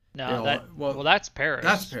end. No, Yeah, well, that's Paris.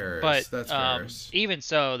 That's Paris. But That's Paris. even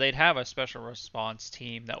so, they'd have a special response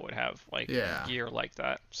team that would have like Yeah. gear like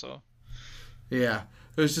that. So Yeah.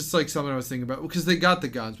 It was just like something I was thinking about because they got the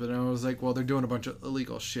guns, but I was like, well, they're doing a bunch of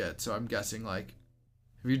illegal shit. So I'm guessing like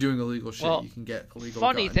if you're doing illegal shit, Well, you can get illegal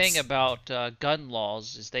funny guns. thing about gun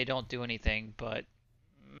laws is they don't do anything but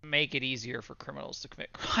make it easier for criminals to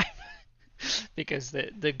commit crime. Because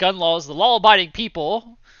the gun laws, the law-abiding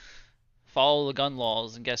people follow the gun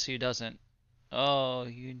laws, and guess who doesn't? Oh,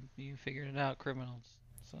 you figured it out, criminals.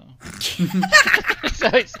 So, so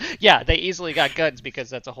they easily got guns because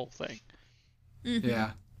that's a whole thing. Mm-hmm.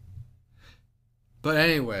 Yeah. But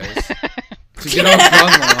anyways, to get off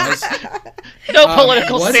gun laws, No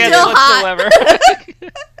political what stance Still hot. whatsoever.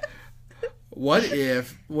 what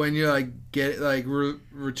if when you like get like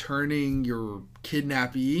returning your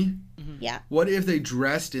kidnappee, Mhm. Yeah. What if they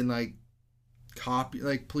dressed in like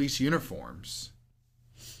police uniforms,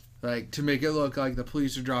 like to make it look like the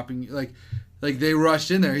police are dropping, like they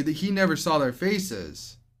rushed in there. He never saw their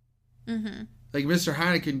faces. Mm-hmm. Like Mr.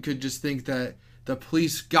 Heineken could just think that the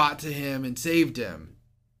police got to him and saved him.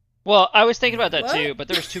 Well, I was thinking about that What? too, but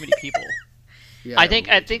there was too many people. Yeah, I think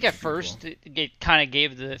at first it kind of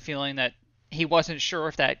gave the feeling that he wasn't sure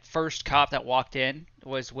if that first cop that walked in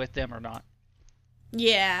was with them or not.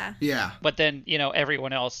 Yeah. Yeah. But then,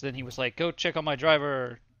 everyone else, then he was like, go check on my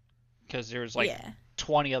driver, because there's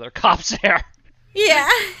 20 other cops there. Yeah.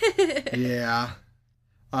 Yeah.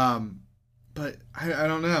 But I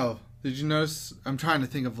don't know. Did you notice? I'm trying to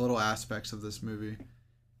think of little aspects of this movie.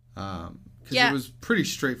 Because it was pretty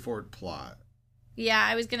straightforward plot. Yeah,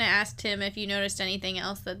 I was going to ask Tim if you noticed anything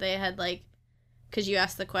else that they had, because you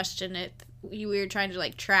asked the question if we were trying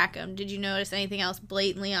to, track them. Did you notice anything else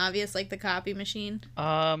blatantly obvious, like the copy machine?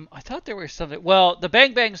 I thought there was something. Well, the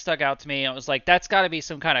Bang Bang stuck out to me. I was like, that's got to be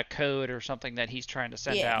some kind of code or something that he's trying to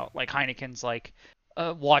send out. Like Heineken's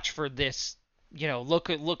watch for this. Look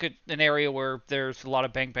at an area where there's a lot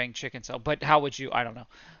of Bang Bang chicken sell. But how would you? I don't know.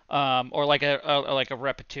 Or like a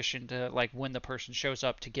repetition to when the person shows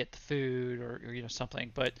up to get the food or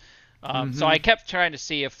something. But so I kept trying to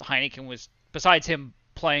see if Heineken was, besides him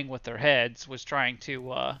playing with their heads, was trying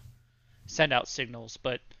to send out signals.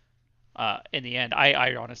 But in the end,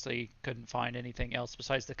 I honestly couldn't find anything else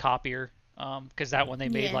besides the copier, because that one they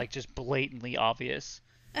made just blatantly obvious.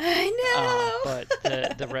 I know.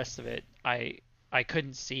 But the rest of it, I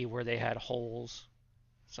couldn't see where they had holes.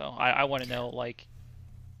 So I want to know,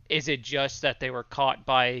 is it just that they were caught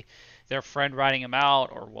by their friend writing them out,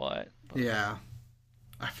 or what? But, yeah.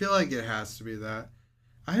 I feel like it has to be that.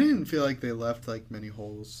 I didn't feel like they left many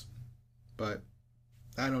holes, but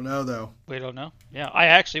I don't know though. We don't know. Yeah, I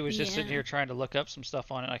actually was just sitting here trying to look up some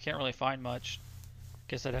stuff on it. I can't really find much.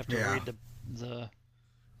 Guess I'd have to read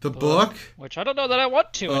the book, which I don't know that I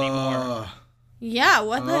want to anymore. Yeah,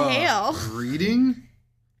 what the hell? Reading.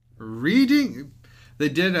 They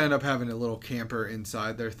did end up having a little camper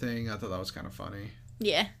inside their thing. I thought that was kind of funny.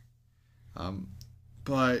 Yeah.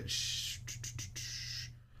 But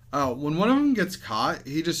when one of them gets caught,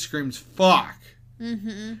 he just screams "fuck,"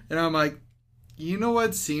 and I'm like, you know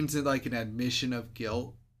what seems like an admission of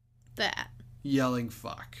guilt? That yelling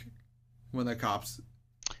 "fuck" when the cops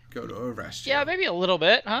go to arrest you. Yeah, maybe a little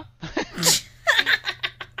bit, huh?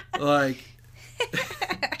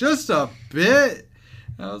 Just a bit.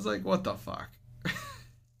 And I was like, what the fuck?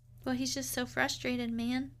 Well, he's just so frustrated,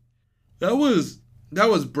 man. That was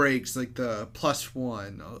Breaks, the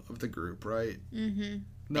 +1 of the group, right? Mm-hmm.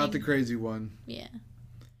 Not the crazy one. Yeah.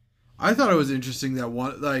 I thought it was interesting that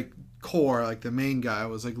one, Core, the main guy,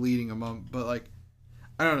 was leading him on, but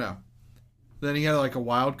I don't know. Then he had a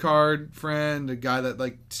wild card friend, a guy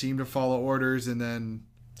that seemed to follow orders, and then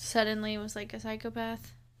suddenly was a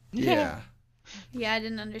psychopath. Yeah. Yeah, I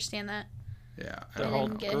didn't understand that. Yeah, the whole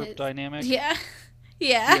group dynamic. Yeah.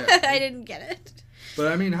 Yeah. I didn't get it.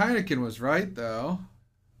 But I mean, Heineken was right though.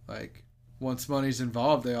 Once money's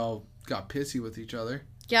involved, they all got pissy with each other.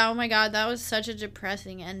 Yeah. Oh my God, that was such a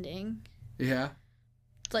depressing ending. Yeah.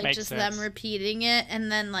 Makes just sense. them repeating it,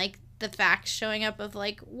 and then the facts showing up of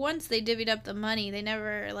once they divvied up the money, they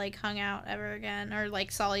never hung out ever again or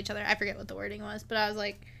saw each other. I forget what the wording was, but I was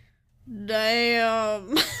like,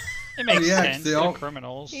 damn. It makes sense. They're all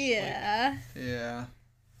criminals. Yeah. Yeah.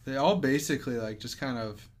 They all basically just kind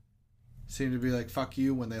of seemed to be fuck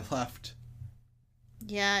you when they left.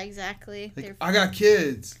 Yeah, exactly. I got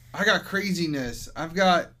kids. I got craziness. I've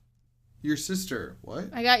got your sister. What?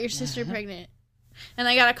 I got your sister pregnant. And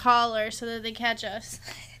I gotta call her so that they catch us.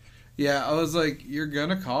 Yeah, I was like, you're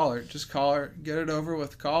gonna call her. Just call her. Get it over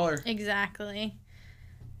with. Call her. Exactly.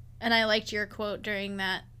 And I liked your quote during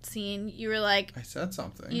that scene. You were like... I said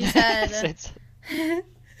something. You said...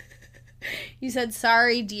 You said,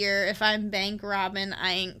 sorry, dear, if I'm bank robbing,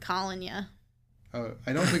 I ain't calling ya. Oh,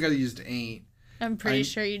 I don't think I used ain't. I'm pretty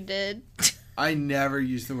sure you did. I never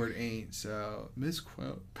used the word ain't, so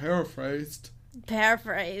misquote. Paraphrased.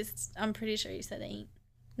 Paraphrased. I'm pretty sure you said ain't.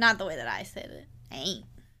 Not the way that I said it. Ain't.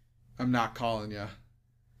 I'm not calling ya.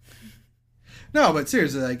 No, but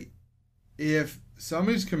seriously, if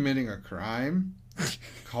somebody's committing a crime,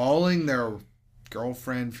 calling their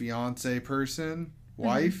girlfriend, fiance, person,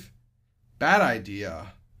 wife, bad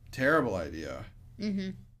idea. Terrible idea. Mm-hmm.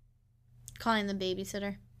 Calling the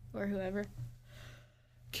babysitter or whoever.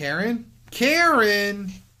 Karen did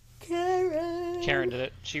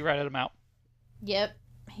it. She ratted him out. Yep.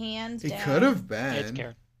 Hands down. It could have been. It's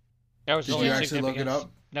Karen. That was the Did only you actually look it up?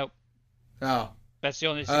 Nope. Oh. That's the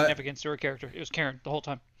only significance to her character. It was Karen the whole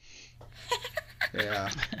time. Yeah,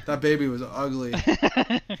 that baby was ugly.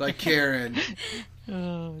 Like Karen.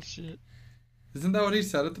 Oh, shit. Isn't that what he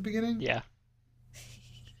said at the beginning? Yeah.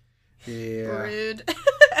 Yeah. Rude.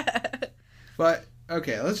 But,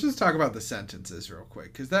 okay, let's just talk about the sentences real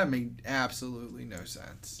quick, because that made absolutely no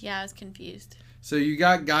sense. Yeah, I was confused. So you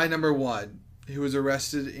got guy number 1, who was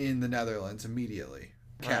arrested in the Netherlands immediately.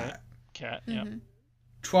 Cat. Right. Cat, yeah.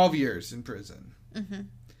 12 years in prison. Mm-hmm.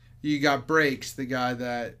 You got Breaks, the guy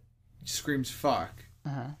that screams fuck.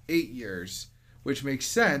 Uh-huh. 8 years. Which makes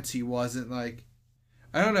sense. He wasn't like...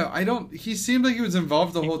 I don't know. He seemed like he was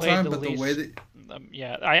involved the whole time, but the way that...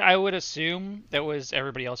 yeah, I would assume that was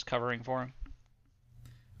everybody else covering for him.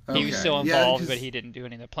 Okay. He was still involved, Yeah, but he didn't do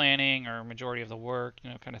any of the planning or majority of the work,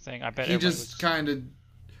 kind of thing. I bet he everybody just kind of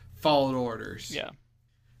followed orders. Yeah.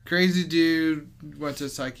 Crazy dude went to a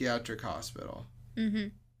psychiatric hospital. Mm-hmm.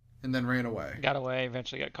 And then ran away. Got away,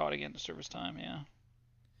 eventually got caught again to serve his time, yeah.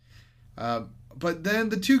 But then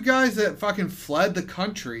the 2 guys that fucking fled the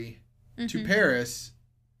country to Paris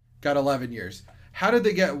got 11 years. How did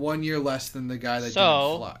they get 1 year less than the guy that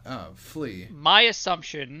didn't flee? My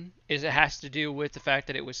assumption is it has to do with the fact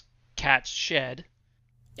that it was Cat's shed.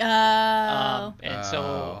 Oh.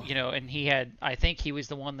 So, and I think he was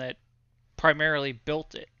the one that primarily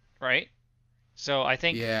built it, right? So I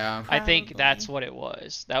think Probably. that's what it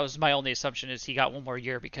was. That was my only assumption, is he got 1 more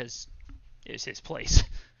year because it was his place.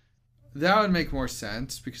 That would make more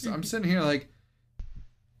sense, because I'm sitting here like...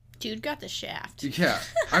 Dude got the shaft. Yeah.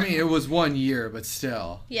 I mean, it was 1 year, but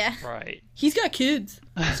still. Yeah. Right. He's got kids.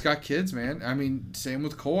 He's got kids, man. I mean, same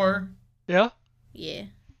with Core. Yeah. Yeah.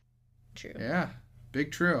 True. Yeah.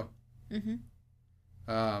 Big true. Mm-hmm.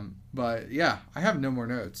 But yeah, I have no more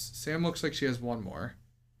notes. Sam looks like she has 1 more.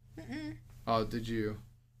 Mm-mm. Oh, did you?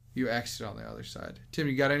 You X'd on the other side. Tim,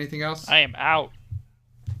 you got anything else? I am out.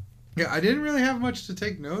 Yeah, I didn't really have much to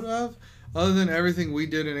take note of, other than everything we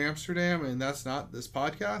did in Amsterdam, and that's not this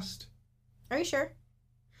podcast. Are you sure?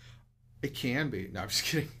 It can be. No, I'm just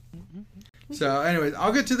kidding. So, anyways,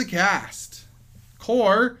 I'll get to the cast.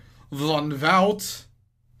 Cor van Wout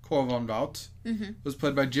was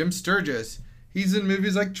played by Jim Sturgis. He's in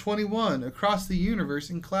movies like 21, Across the Universe,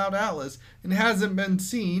 and Cloud Atlas, and hasn't been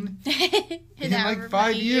seen in like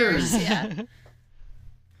 5 years. Yeah.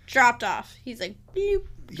 Dropped off. He's like, bloop.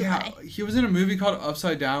 Yeah, he was in a movie called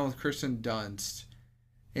Upside Down with Kirsten Dunst,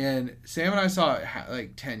 and Sam and I saw it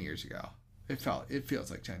like 10 years ago. It feels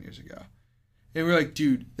like 10 years ago, and we're like,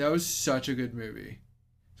 dude, that was such a good movie.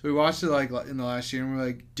 So we watched it like in the last year, and we're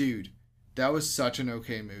like, dude, that was such an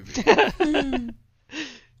okay movie.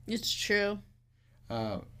 It's true.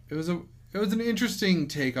 It was an interesting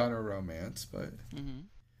take on a romance, but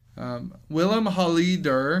Willem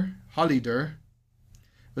Holleder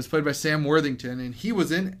was played by Sam Worthington, and he was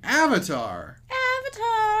in Avatar.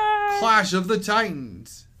 Clash of the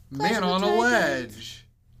Titans. Man on a Ledge.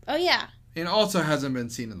 Oh, yeah. And also hasn't been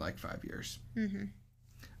seen in like 5 years.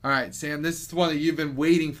 All right, Sam, this is the one that you've been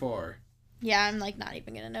waiting for. Yeah, I'm like not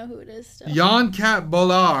even going to know who it is still. Jan Cat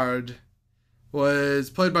Bollard was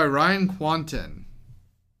played by Ryan Quanten.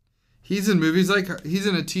 He's in movies like, he's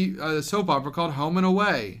in a soap opera called Home and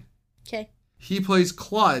Away. Okay. He plays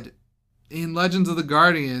Clud in Legends of the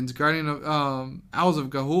Guardians, Guardian of Owls of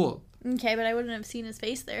Ga'Hoole. Okay, but I wouldn't have seen his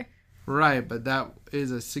face there. Right, but that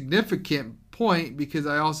is a significant point, because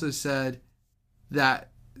I also said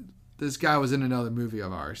that this guy was in another movie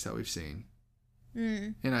of ours that we've seen.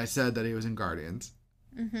 And I said that he was in Guardians.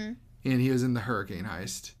 And he was in the Hurricane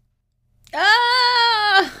Heist.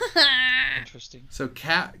 Oh! Interesting. So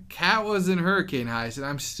Cat was in Hurricane Heist, and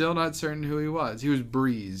I'm still not certain who he was. He was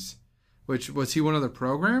Breeze. Was he one of the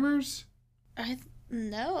programmers?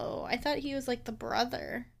 No, I thought he was like the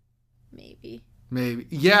brother. Maybe.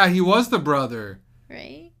 Yeah, he was the brother.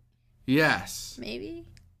 Right? Yes. Maybe.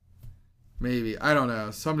 I don't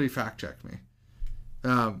know. Somebody fact check me.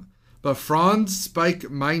 But Franz Spike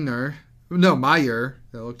Meyer,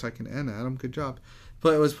 that looked like an N, Adam. Good job.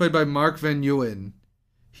 But it was played by Mark Van Uyen.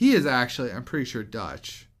 He is actually, I'm pretty sure,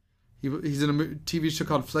 Dutch. He's in a TV show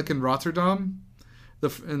called Flick in Rotterdam.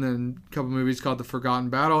 And then a couple movies called The Forgotten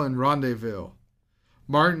Battle and Rendezvous.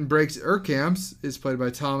 Martin Breaks Urkamps is played by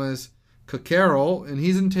Thomas Cockerel, and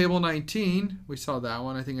he's in Table 19. We saw that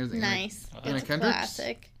one. I think it was nice. Anna It's a Kendricks.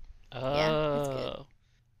 classic. Oh. Yeah, it's good.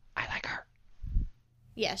 I like her.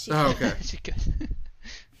 Yeah, she's Oh, good. okay. She's good.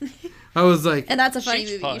 I was like... And that's a funny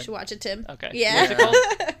She's movie. fun. You should watch it, Tim. Okay. Yeah. What's it called?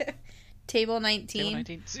 Table 19. Table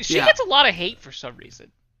 19. She gets a lot of hate for some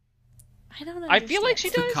reason. I don't know. I feel like she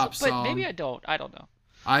It's the does, cop but song. maybe I don't. I don't know.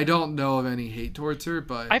 I don't know of any hate towards her,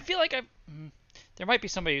 but... I feel like there might be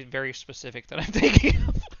somebody very specific that I'm thinking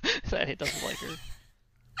of that doesn't like her.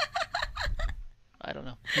 I don't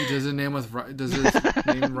know. Does his name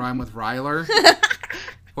rhyme with Ryler?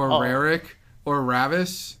 Or Rarick? Or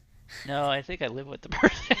Ravis? No, I think I live with the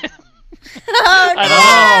person.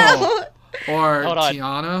 Oh, no! Or Hold on.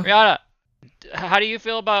 Tiana? Rihanna, how do you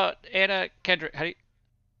feel about Anna Kendrick?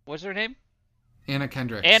 What's her name? Anna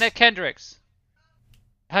Kendricks. Anna Kendricks.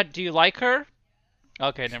 Do you like her?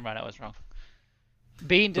 Okay, never mind. I was wrong.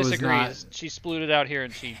 Bean disagrees. She splooted out here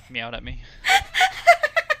and she meowed at me.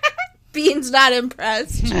 Bean's not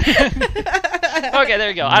impressed. Okay, there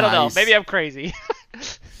you go. I don't know. Maybe I'm crazy.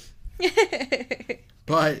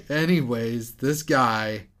 But anyways, this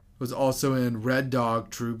guy was also in Red Dog,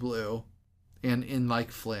 True Blue, and in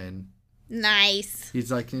like Flynn. Nice.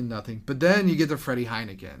 He's like in nothing. But then you get to Freddie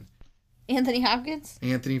Heineken. Anthony Hopkins?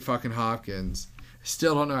 Anthony fucking Hopkins.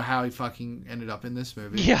 Still don't know how he fucking ended up in this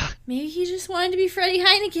movie. Yeah. Maybe he just wanted to be Freddie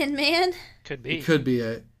Heineken, man. Could be. It could be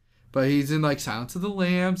it. But he's in like Silence of the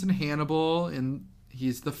Lambs and Hannibal, and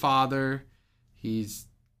he's the father. He's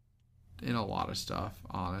in a lot of stuff,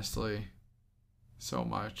 honestly. So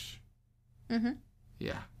much. Mm-hmm.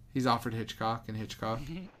 Yeah. He's Alfred Hitchcock in Hitchcock.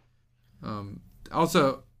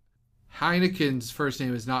 Also, Heineken's first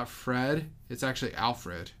name is not Fred. It's actually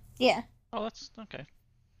Alfred. Yeah. Oh, that's okay.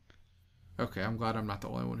 Okay, I'm glad I'm not the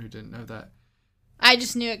only one who didn't know that. I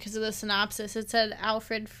just knew it because of the synopsis. It said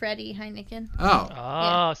Alfred Freddie Heineken. Oh.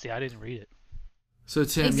 Oh, see, I didn't read it. So,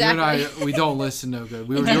 Tim, Exactly. you and I, we don't listen no good.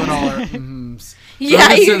 We were doing all our So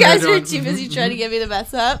Yeah, you guys doing, were too busy trying to get me to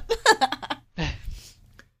mess up.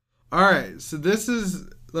 All right, so this is...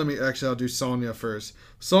 I'll do Sonia first.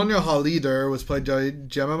 Sonia Halider was played by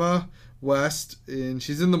Jemima West, and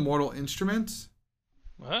she's in The Mortal Instruments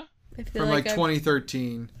What? from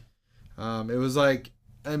 2013. It was like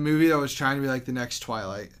a movie that was trying to be like the next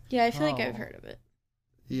Twilight. Yeah, I feel like I've heard of it.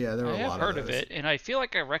 Yeah, there were I a have lot heard of of those. it, and I feel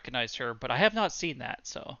like I recognize her, but I have not seen that,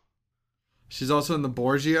 so. She's also in The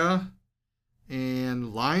Borgia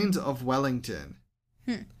and Lines of Wellington.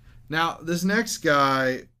 Now, this next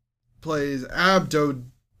guy plays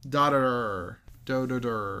Dodorer.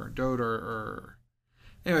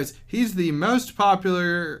 Anyways, he's the most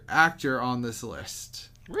popular actor on this list.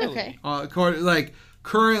 Really? Okay.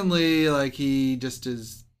 Currently, he just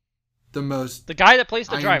is the most The guy that plays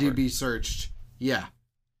the driver. IMDb searched. Yeah.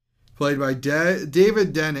 Played by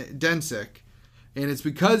David Densick. And it's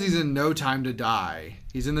because he's in No Time to Die.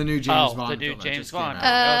 He's in the new James Bond the new film that James just came Bond.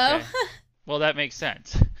 out. Okay. Well, that makes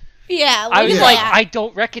sense. Yeah. I was look like, at that. I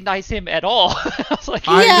don't recognize him at all. I was like,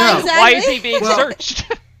 I know. exactly. why is he being Well-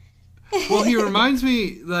 searched? Well, he reminds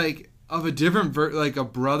me, of a different, a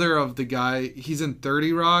brother of the guy. He's in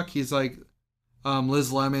 30 Rock. He's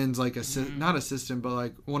Liz Lemon's, not assistant,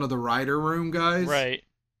 but, one of the writer room guys. Right.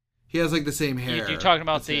 He has, the same hair. You're talking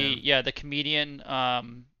about That's him. the comedian,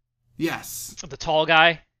 Yes. the tall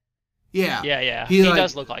guy? Yeah. Yeah. He, He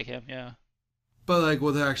does look like him, yeah. But,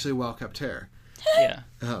 with actually well-kept hair. Yeah.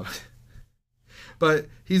 But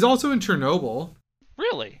he's also in Chernobyl,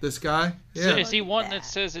 Really? this guy. So Yeah. is he one that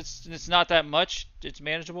says it's not that much, it's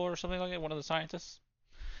manageable or something like that? One of the scientists?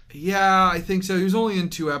 Yeah, I think so. He was only in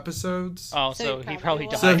 2 episodes. Oh, So so he he probably probably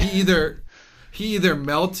was. died. So he either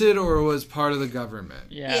melted or was part of the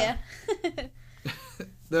government. Yeah.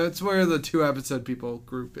 That's where the 2 episode people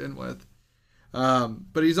group in with.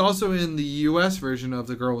 But he's also in the U.S. version of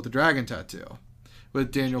The Girl with the Dragon Tattoo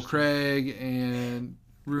with Daniel Craig and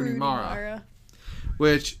Rooney Mara,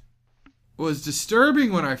 which was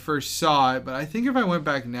disturbing when I first saw it. But I think if I went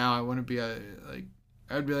back now, I wouldn't be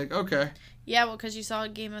I'd be like, okay, Yeah, well, because you saw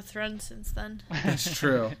Game of Thrones since then. that's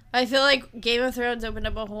true. I feel like Game of Thrones opened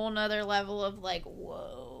up a whole nother level of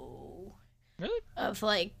whoa. Really? Of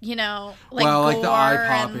well, gore the eye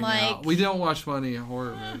and popping out. We don't watch many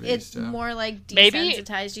horror movies. it's so. more Maybe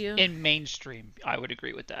desensitized you. In mainstream, I would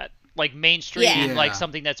agree with that. Like mainstream, Yeah. like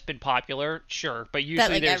something that's been popular, sure. But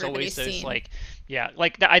usually there's always everybody's those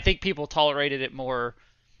seen. I think people tolerated it more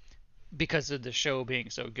because of the show being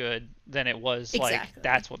so good than it was Exactly.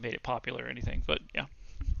 that's what made it popular or anything. But yeah.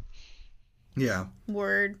 Yeah.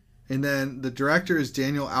 Word. And then the director is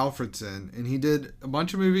Daniel Alfredson, and he did a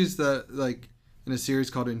bunch of movies that in a series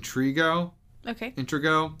called Intrigo. Okay.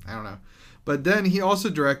 Intrigo? I don't know. But then he also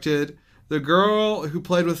directed The Girl Who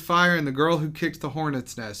Played with Fire and The Girl Who Kicked the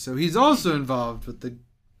Hornet's Nest. So he's also involved with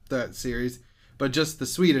that series, but just the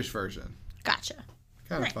Swedish version. Gotcha.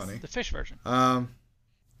 Kind of Nice. funny. The fish version.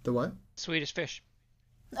 The what? Swedish fish.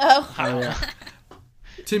 Oh. Oh, yeah.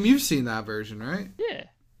 Tim, you've seen that version, right? Yeah.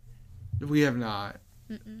 We have not.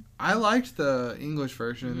 Mm-mm. I liked the English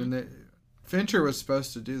version, and Fincher was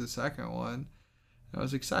supposed to do the second one. I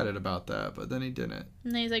was excited about that, but then he didn't.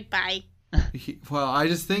 And then he's like, bye. I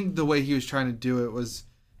just think the way he was trying to do it was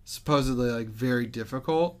supposedly like very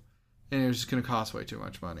difficult, and it was just going to cost way too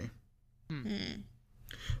much money.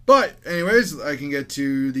 But anyways, I can get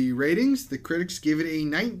to the ratings. The critics gave it a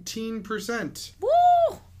 19%.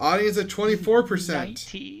 Woo! Audience at 24%.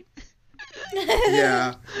 19.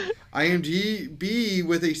 Yeah. IMDb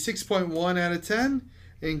with a 6.1 out of 10,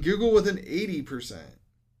 and Google with an 80%.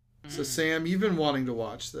 So Sam, you've been wanting to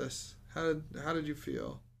watch this. How did you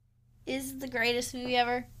feel? Is it the greatest movie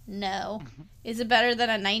ever? No. Is it better than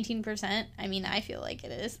a 19%? I mean, I feel like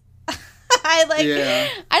it is. I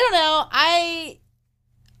don't know. I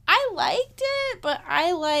liked it, but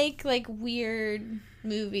I like weird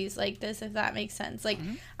movies like this, if that makes sense. Like,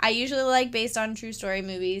 I usually like based on true story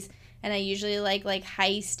movies, and I usually like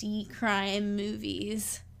heisty crime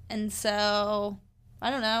movies. And so, I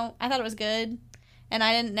don't know. I thought it was good. And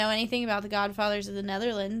I didn't know anything about the Godfathers of the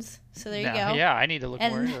Netherlands. So there you go. Yeah, I need to look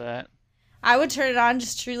more into that. I would turn it on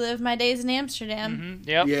just to relive my days in Amsterdam.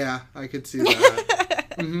 Yep. Yeah, I could see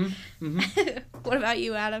that. What about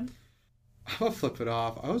you, Adam? I'll flip it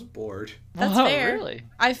off. I was bored. That's fair. Really?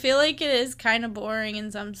 I feel like it is kind of boring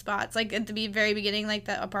in some spots. Like at the very beginning, like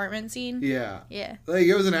the apartment scene. Yeah. Yeah. Like,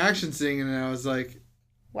 it was an action scene, and I was like...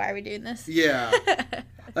 Why are we doing this? Yeah.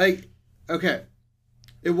 Like, okay.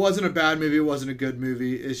 It wasn't a bad movie. It wasn't a good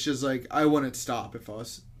movie. It's just like, I wouldn't stop if I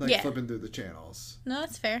was flipping through the channels. No,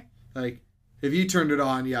 that's fair. Like, if you turned it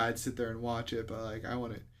on, yeah, I'd sit there and watch it. But like,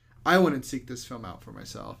 I wouldn't seek this film out for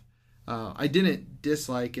myself. I didn't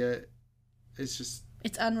dislike it. It's just...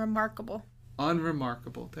 It's unremarkable.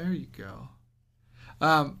 Unremarkable. There you go.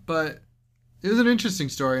 But it was an interesting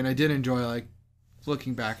story, and I did enjoy like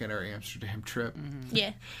looking back at our Amsterdam trip.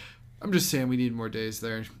 Yeah. I'm just saying we need more days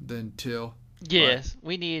there than 2. Yes,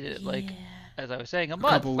 we need it, as I was saying, a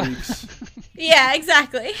month. Couple weeks. Yeah,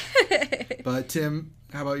 exactly. But Tim,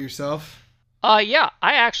 how about yourself? Yeah,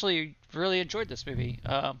 I actually really enjoyed this movie.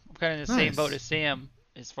 I'm kind of in the same Nice. boat as Sam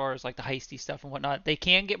as far as like the heisty stuff and whatnot. They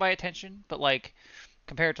can get my attention, but like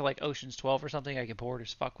compared to like Ocean's 12 or something, I get bored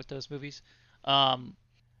as fuck with those movies.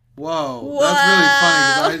 Whoa,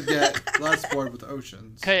 that's really funny because I get less bored with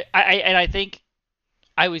Oceans. I think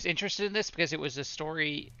I was interested in this because it was a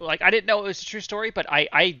story. Like, I didn't know it was a true story, but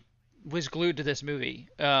I was glued to this movie.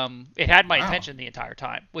 It had my attention the entire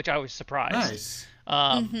time, which I was surprised. Nice.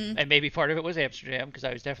 And maybe part of it was Amsterdam because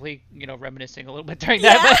I was definitely, reminiscing a little bit during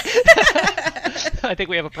that. But I think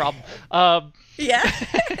we have a problem. Yeah.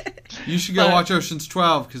 You should go watch Ocean's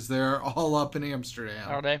 12 because they're all up in Amsterdam.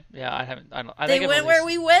 Are they? Yeah, I haven't. They went where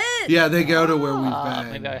we went. Yeah, they go to where we've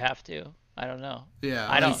been. Maybe I have to. I don't know. Yeah,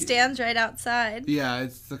 I don't. He stands right outside. Yeah,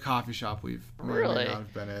 it's the coffee shop we've really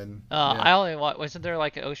been in. I only wasn't there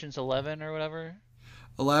like Ocean's 11 or whatever.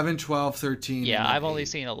 11, 12, 13. Yeah, I've only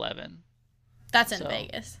seen 11. That's in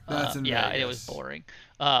Vegas. That's in yeah, Vegas. it was boring.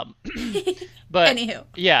 But Anywho.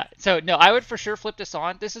 Yeah, so no, I would for sure flip this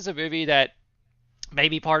on. This is a movie that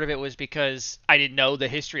maybe part of it was because I didn't know the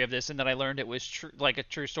history of this, and then I learned it was like a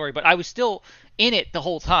true story. But I was still in it the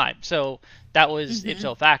whole time, so that was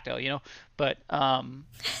ipso facto, But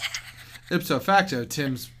ipso facto,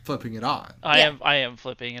 Tim's flipping it on. I am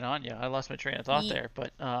flipping it on. Yeah, I lost my train of thought there,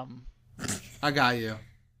 but I got you.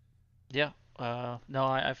 Yeah. No,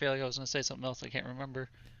 I feel like I was going to say something else. I can't remember.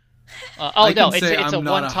 It's a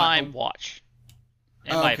one-time watch.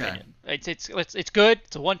 In my opinion, it's good.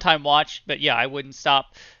 It's a one-time watch, but yeah, I wouldn't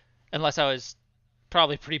stop unless I was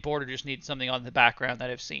probably pretty bored or just need something on the background that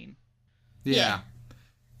I've seen. Yeah.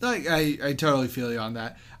 Like I totally feel you on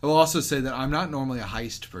that. I will also say that I'm not normally a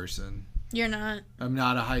heist person. You're not. I'm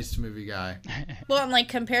not a heist movie guy. Well, I'm like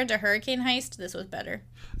compared to Hurricane Heist, this was better.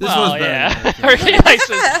 This was better. Yeah. Than Hurricane Heist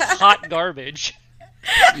was hot garbage.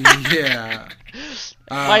 Yeah.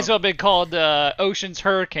 Might as well have been called Ocean's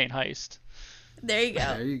Hurricane Heist. There you go.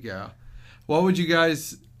 There you go. What would you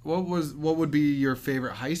guys? What would be your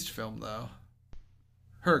favorite heist film though?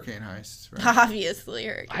 Hurricane Heist, right? Obviously,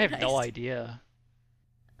 Hurricane Heist. I have no idea.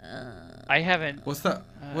 I haven't. What's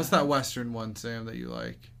that Western one, Sam, that you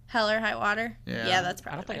like? Hell or High Water. Yeah, that's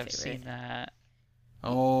probably I don't think my I've favorite. seen that.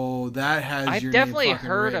 Oh, that has. I've your definitely name fucking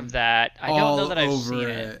heard written of that. I don't know that I've over seen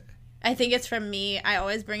it. I think it's from me. I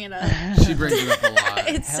always bring it up. She brings it up a lot.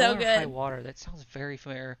 It's Hell so or High good. Water. That sounds very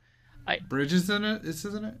familiar. Bridges in it?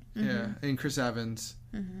 Isn't it? Yeah, and Chris Evans.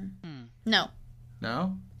 No,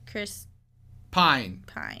 No, Chris Pine.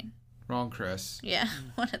 Pine. Wrong, Chris. Yeah,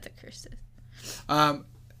 one of the Chris's.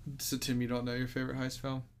 So Tim, you don't know your favorite heist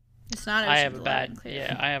film? It's not. I have Ocean's a 11, bad. clearly.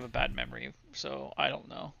 Yeah, I have a bad memory, so I don't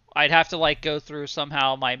know. I'd have to like go through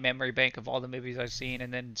somehow my memory bank of all the movies I've seen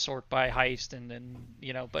and then sort by heist and then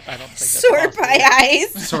but I don't think that's Sort possible. by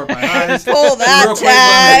heist. Sort by heist. Pull that Real quick,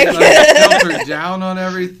 tag. let me filter down on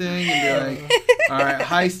everything and be like, all right,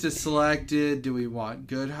 heist is selected. Do we want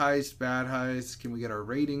good heist, bad heist? Can we get our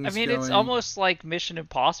ratings I mean, going? it's almost like Mission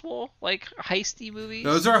Impossible, like heisty movies.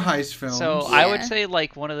 Those are heist films. So Yeah. I would say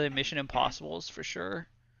like one of the Mission Impossibles for sure.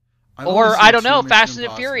 I've only Or seen I don't 2 know, Mission Fast and the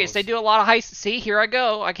Furious. Impossibles. They do a lot of heists. See, here I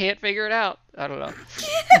go. I can't figure it out. I don't know.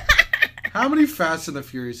 How many Fast and the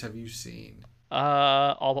Furious have you seen?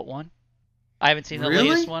 All but one. I haven't seen the Really?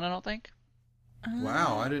 latest one. I don't think.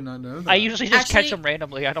 Wow, I did not know that. I usually just catch Actually- them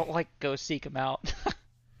randomly. I don't like go seek them out.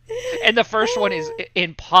 And the first one is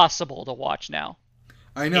impossible to watch now.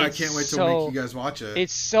 I know. it's I can't wait to so- make you guys watch it.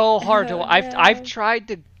 It's so hard to. Oh, I've God. tried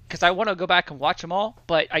to because I want to go back and watch them all,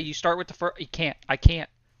 but you start with the first. You can't. I can't.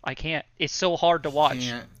 It's so hard to watch.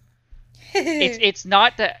 Can't. It's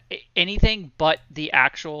not anything but the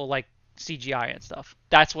actual like CGI and stuff.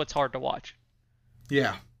 That's what's hard to watch.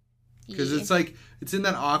 Yeah, because it's like it's in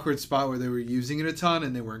that awkward spot where they were using it a ton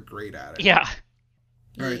and they weren't great at it. Yeah.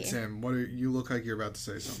 All right, Yeah. Tim. You look like you're about to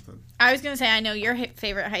say something. I was gonna say I know your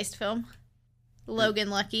favorite heist film, Logan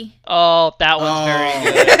Lucky, Oh, that one's very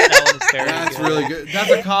good. That one's very That's good. really good.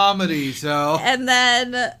 That's a comedy. So and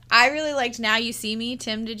then I really liked Now You See Me.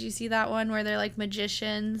 Tim, did you see that one where they're like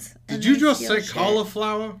magicians? and did you they just steal say shit?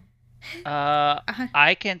 cauliflower?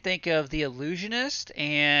 I can think of The Illusionist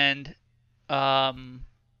and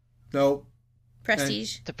Nope.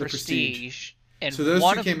 Prestige? The Prestige. Prestige. And So those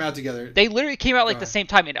one two of came out together. they literally came out like the Right. same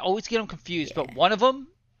time, and I always get them confused. But one of them,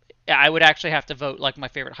 I would actually have to vote like my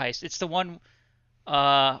favorite heist. It's the one,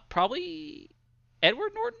 probably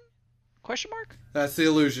Edward Norton? Question mark? That's The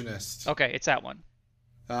Illusionist. Okay, it's that one.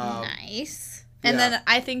 Nice. And yeah. then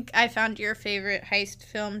I think I found your favorite heist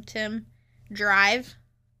film, Tim. Drive.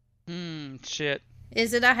 Shit.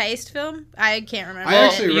 Is it a heist film? I can't remember. I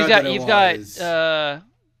actually read that it you've was. got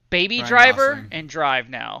Baby Ryan Driver Gosling. and Drive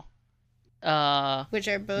now. Which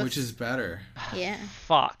are both. Which is better? Yeah.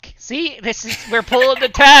 Fuck. See, we're pulling the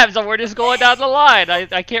tabs and we're just going down the line.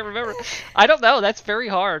 I can't remember. I don't know. That's very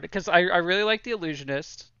hard because I really like The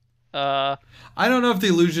Illusionist. I don't know if The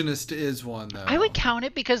Illusionist is one though. I would count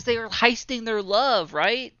it because they were heisting their love,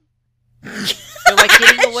 right? They're like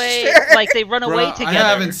getting away, Sure. like they run away Bruh, together. I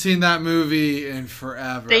haven't seen that movie in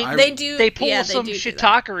forever. They do. They pull yeah, some they do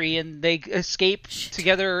shiitake and they escape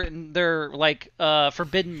together in their like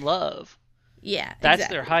forbidden love. Yeah. That's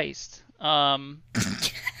exactly. their heist.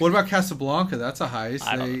 What about Casablanca? That's a heist.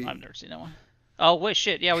 I've never seen that one. Oh wait,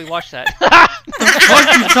 shit. Yeah, we watched that. What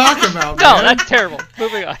are you talking about, No, man? that's terrible.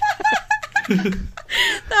 Moving on. That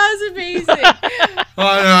was amazing. Oh, no,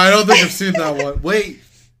 I don't think I've seen that one. Wait.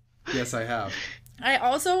 Yes, I have. I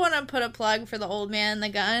also want to put a plug for The Old Man and the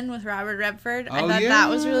Gun with Robert Redford. I Oh, thought that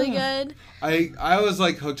was really yeah. good. I was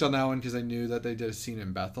like hooked on that one because I knew that they did a scene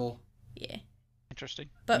in Bethel, Yeah. Interesting.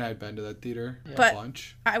 But and I'd been to that theater a But-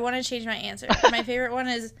 bunch. I want to change my answer. My favorite one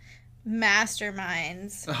is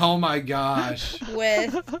Masterminds Oh my gosh.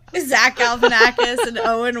 with Zach Galifianakis and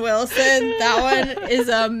Owen Wilson. That one is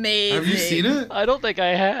amazing. Have you seen it? I don't think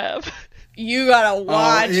I have. You gotta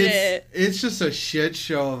watch it's, it. It's just a shit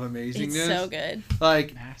show of amazingness. It's so good.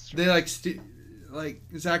 Like Master. they like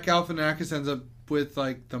Zach Galifianakis ends up with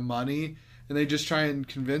like the money, and they just try and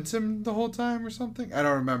convince him the whole time or something. I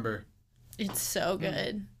don't remember. It's so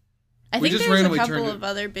good. I We think just there's a randomly couple turned of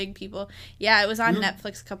other big people. Yeah, it was on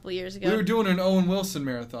Netflix a couple years ago. We were doing an Owen Wilson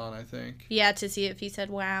marathon, I think. Yeah, to see if he said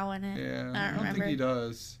wow in it. Yeah, I I don't don't remember. think he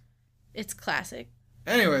does. It's classic.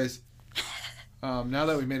 Anyways, now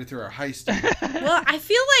that we made it through our heist, Well, I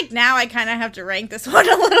feel like now I kind of have to rank this one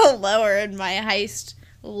a little lower in my heist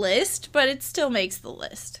list, but it still makes the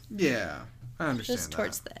list. yeah, I understand Just that.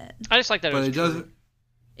 towards the end. I just like that. But it it was true. doesn't.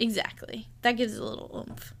 Exactly. That gives it a little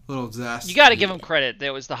oomph. Little zest. You got to give him credit.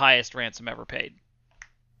 That was the highest ransom ever paid.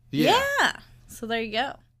 Yeah. So there you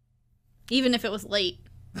go. Even if it was late.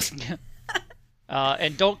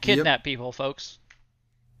 And don't kidnap people, folks.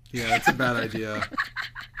 Yeah, that's a bad idea.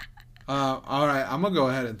 All right, I'm gonna go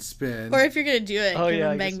ahead and spin. Or if you're going to do it, Oh, give yeah,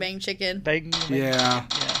 I him guess Bang Bang Chicken. Bang. Yeah.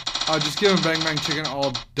 Yeah. I'll just give him bang bang chicken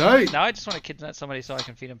all day. Now I just want to kidnap somebody so I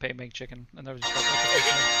can feed him bang chicken, and that was just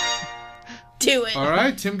like, Do it. All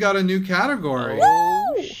right, Tim got a new category.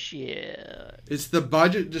 oh Woo! shit. It's the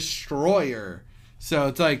budget destroyer. So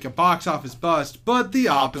it's like a box office bust, but the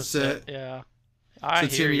opposite. Yeah. I So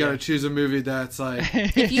hear Tim, you you. gotta choose a movie that's like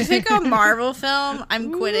If you pick a Marvel film,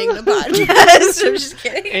 I'm quitting the podcast. I'm just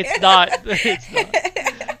kidding. It's not. It's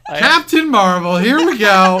not. Captain Marvel. Here we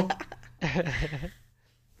go.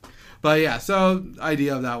 But yeah, so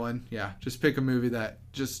idea of that one. Yeah, just pick a movie that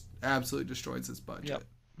just absolutely destroys its budget. Yep.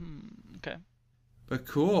 Okay. But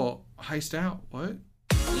cool. Heist out. What?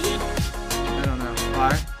 I don't know.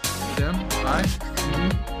 Bye. Tim? Bye?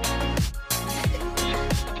 Mm-hmm.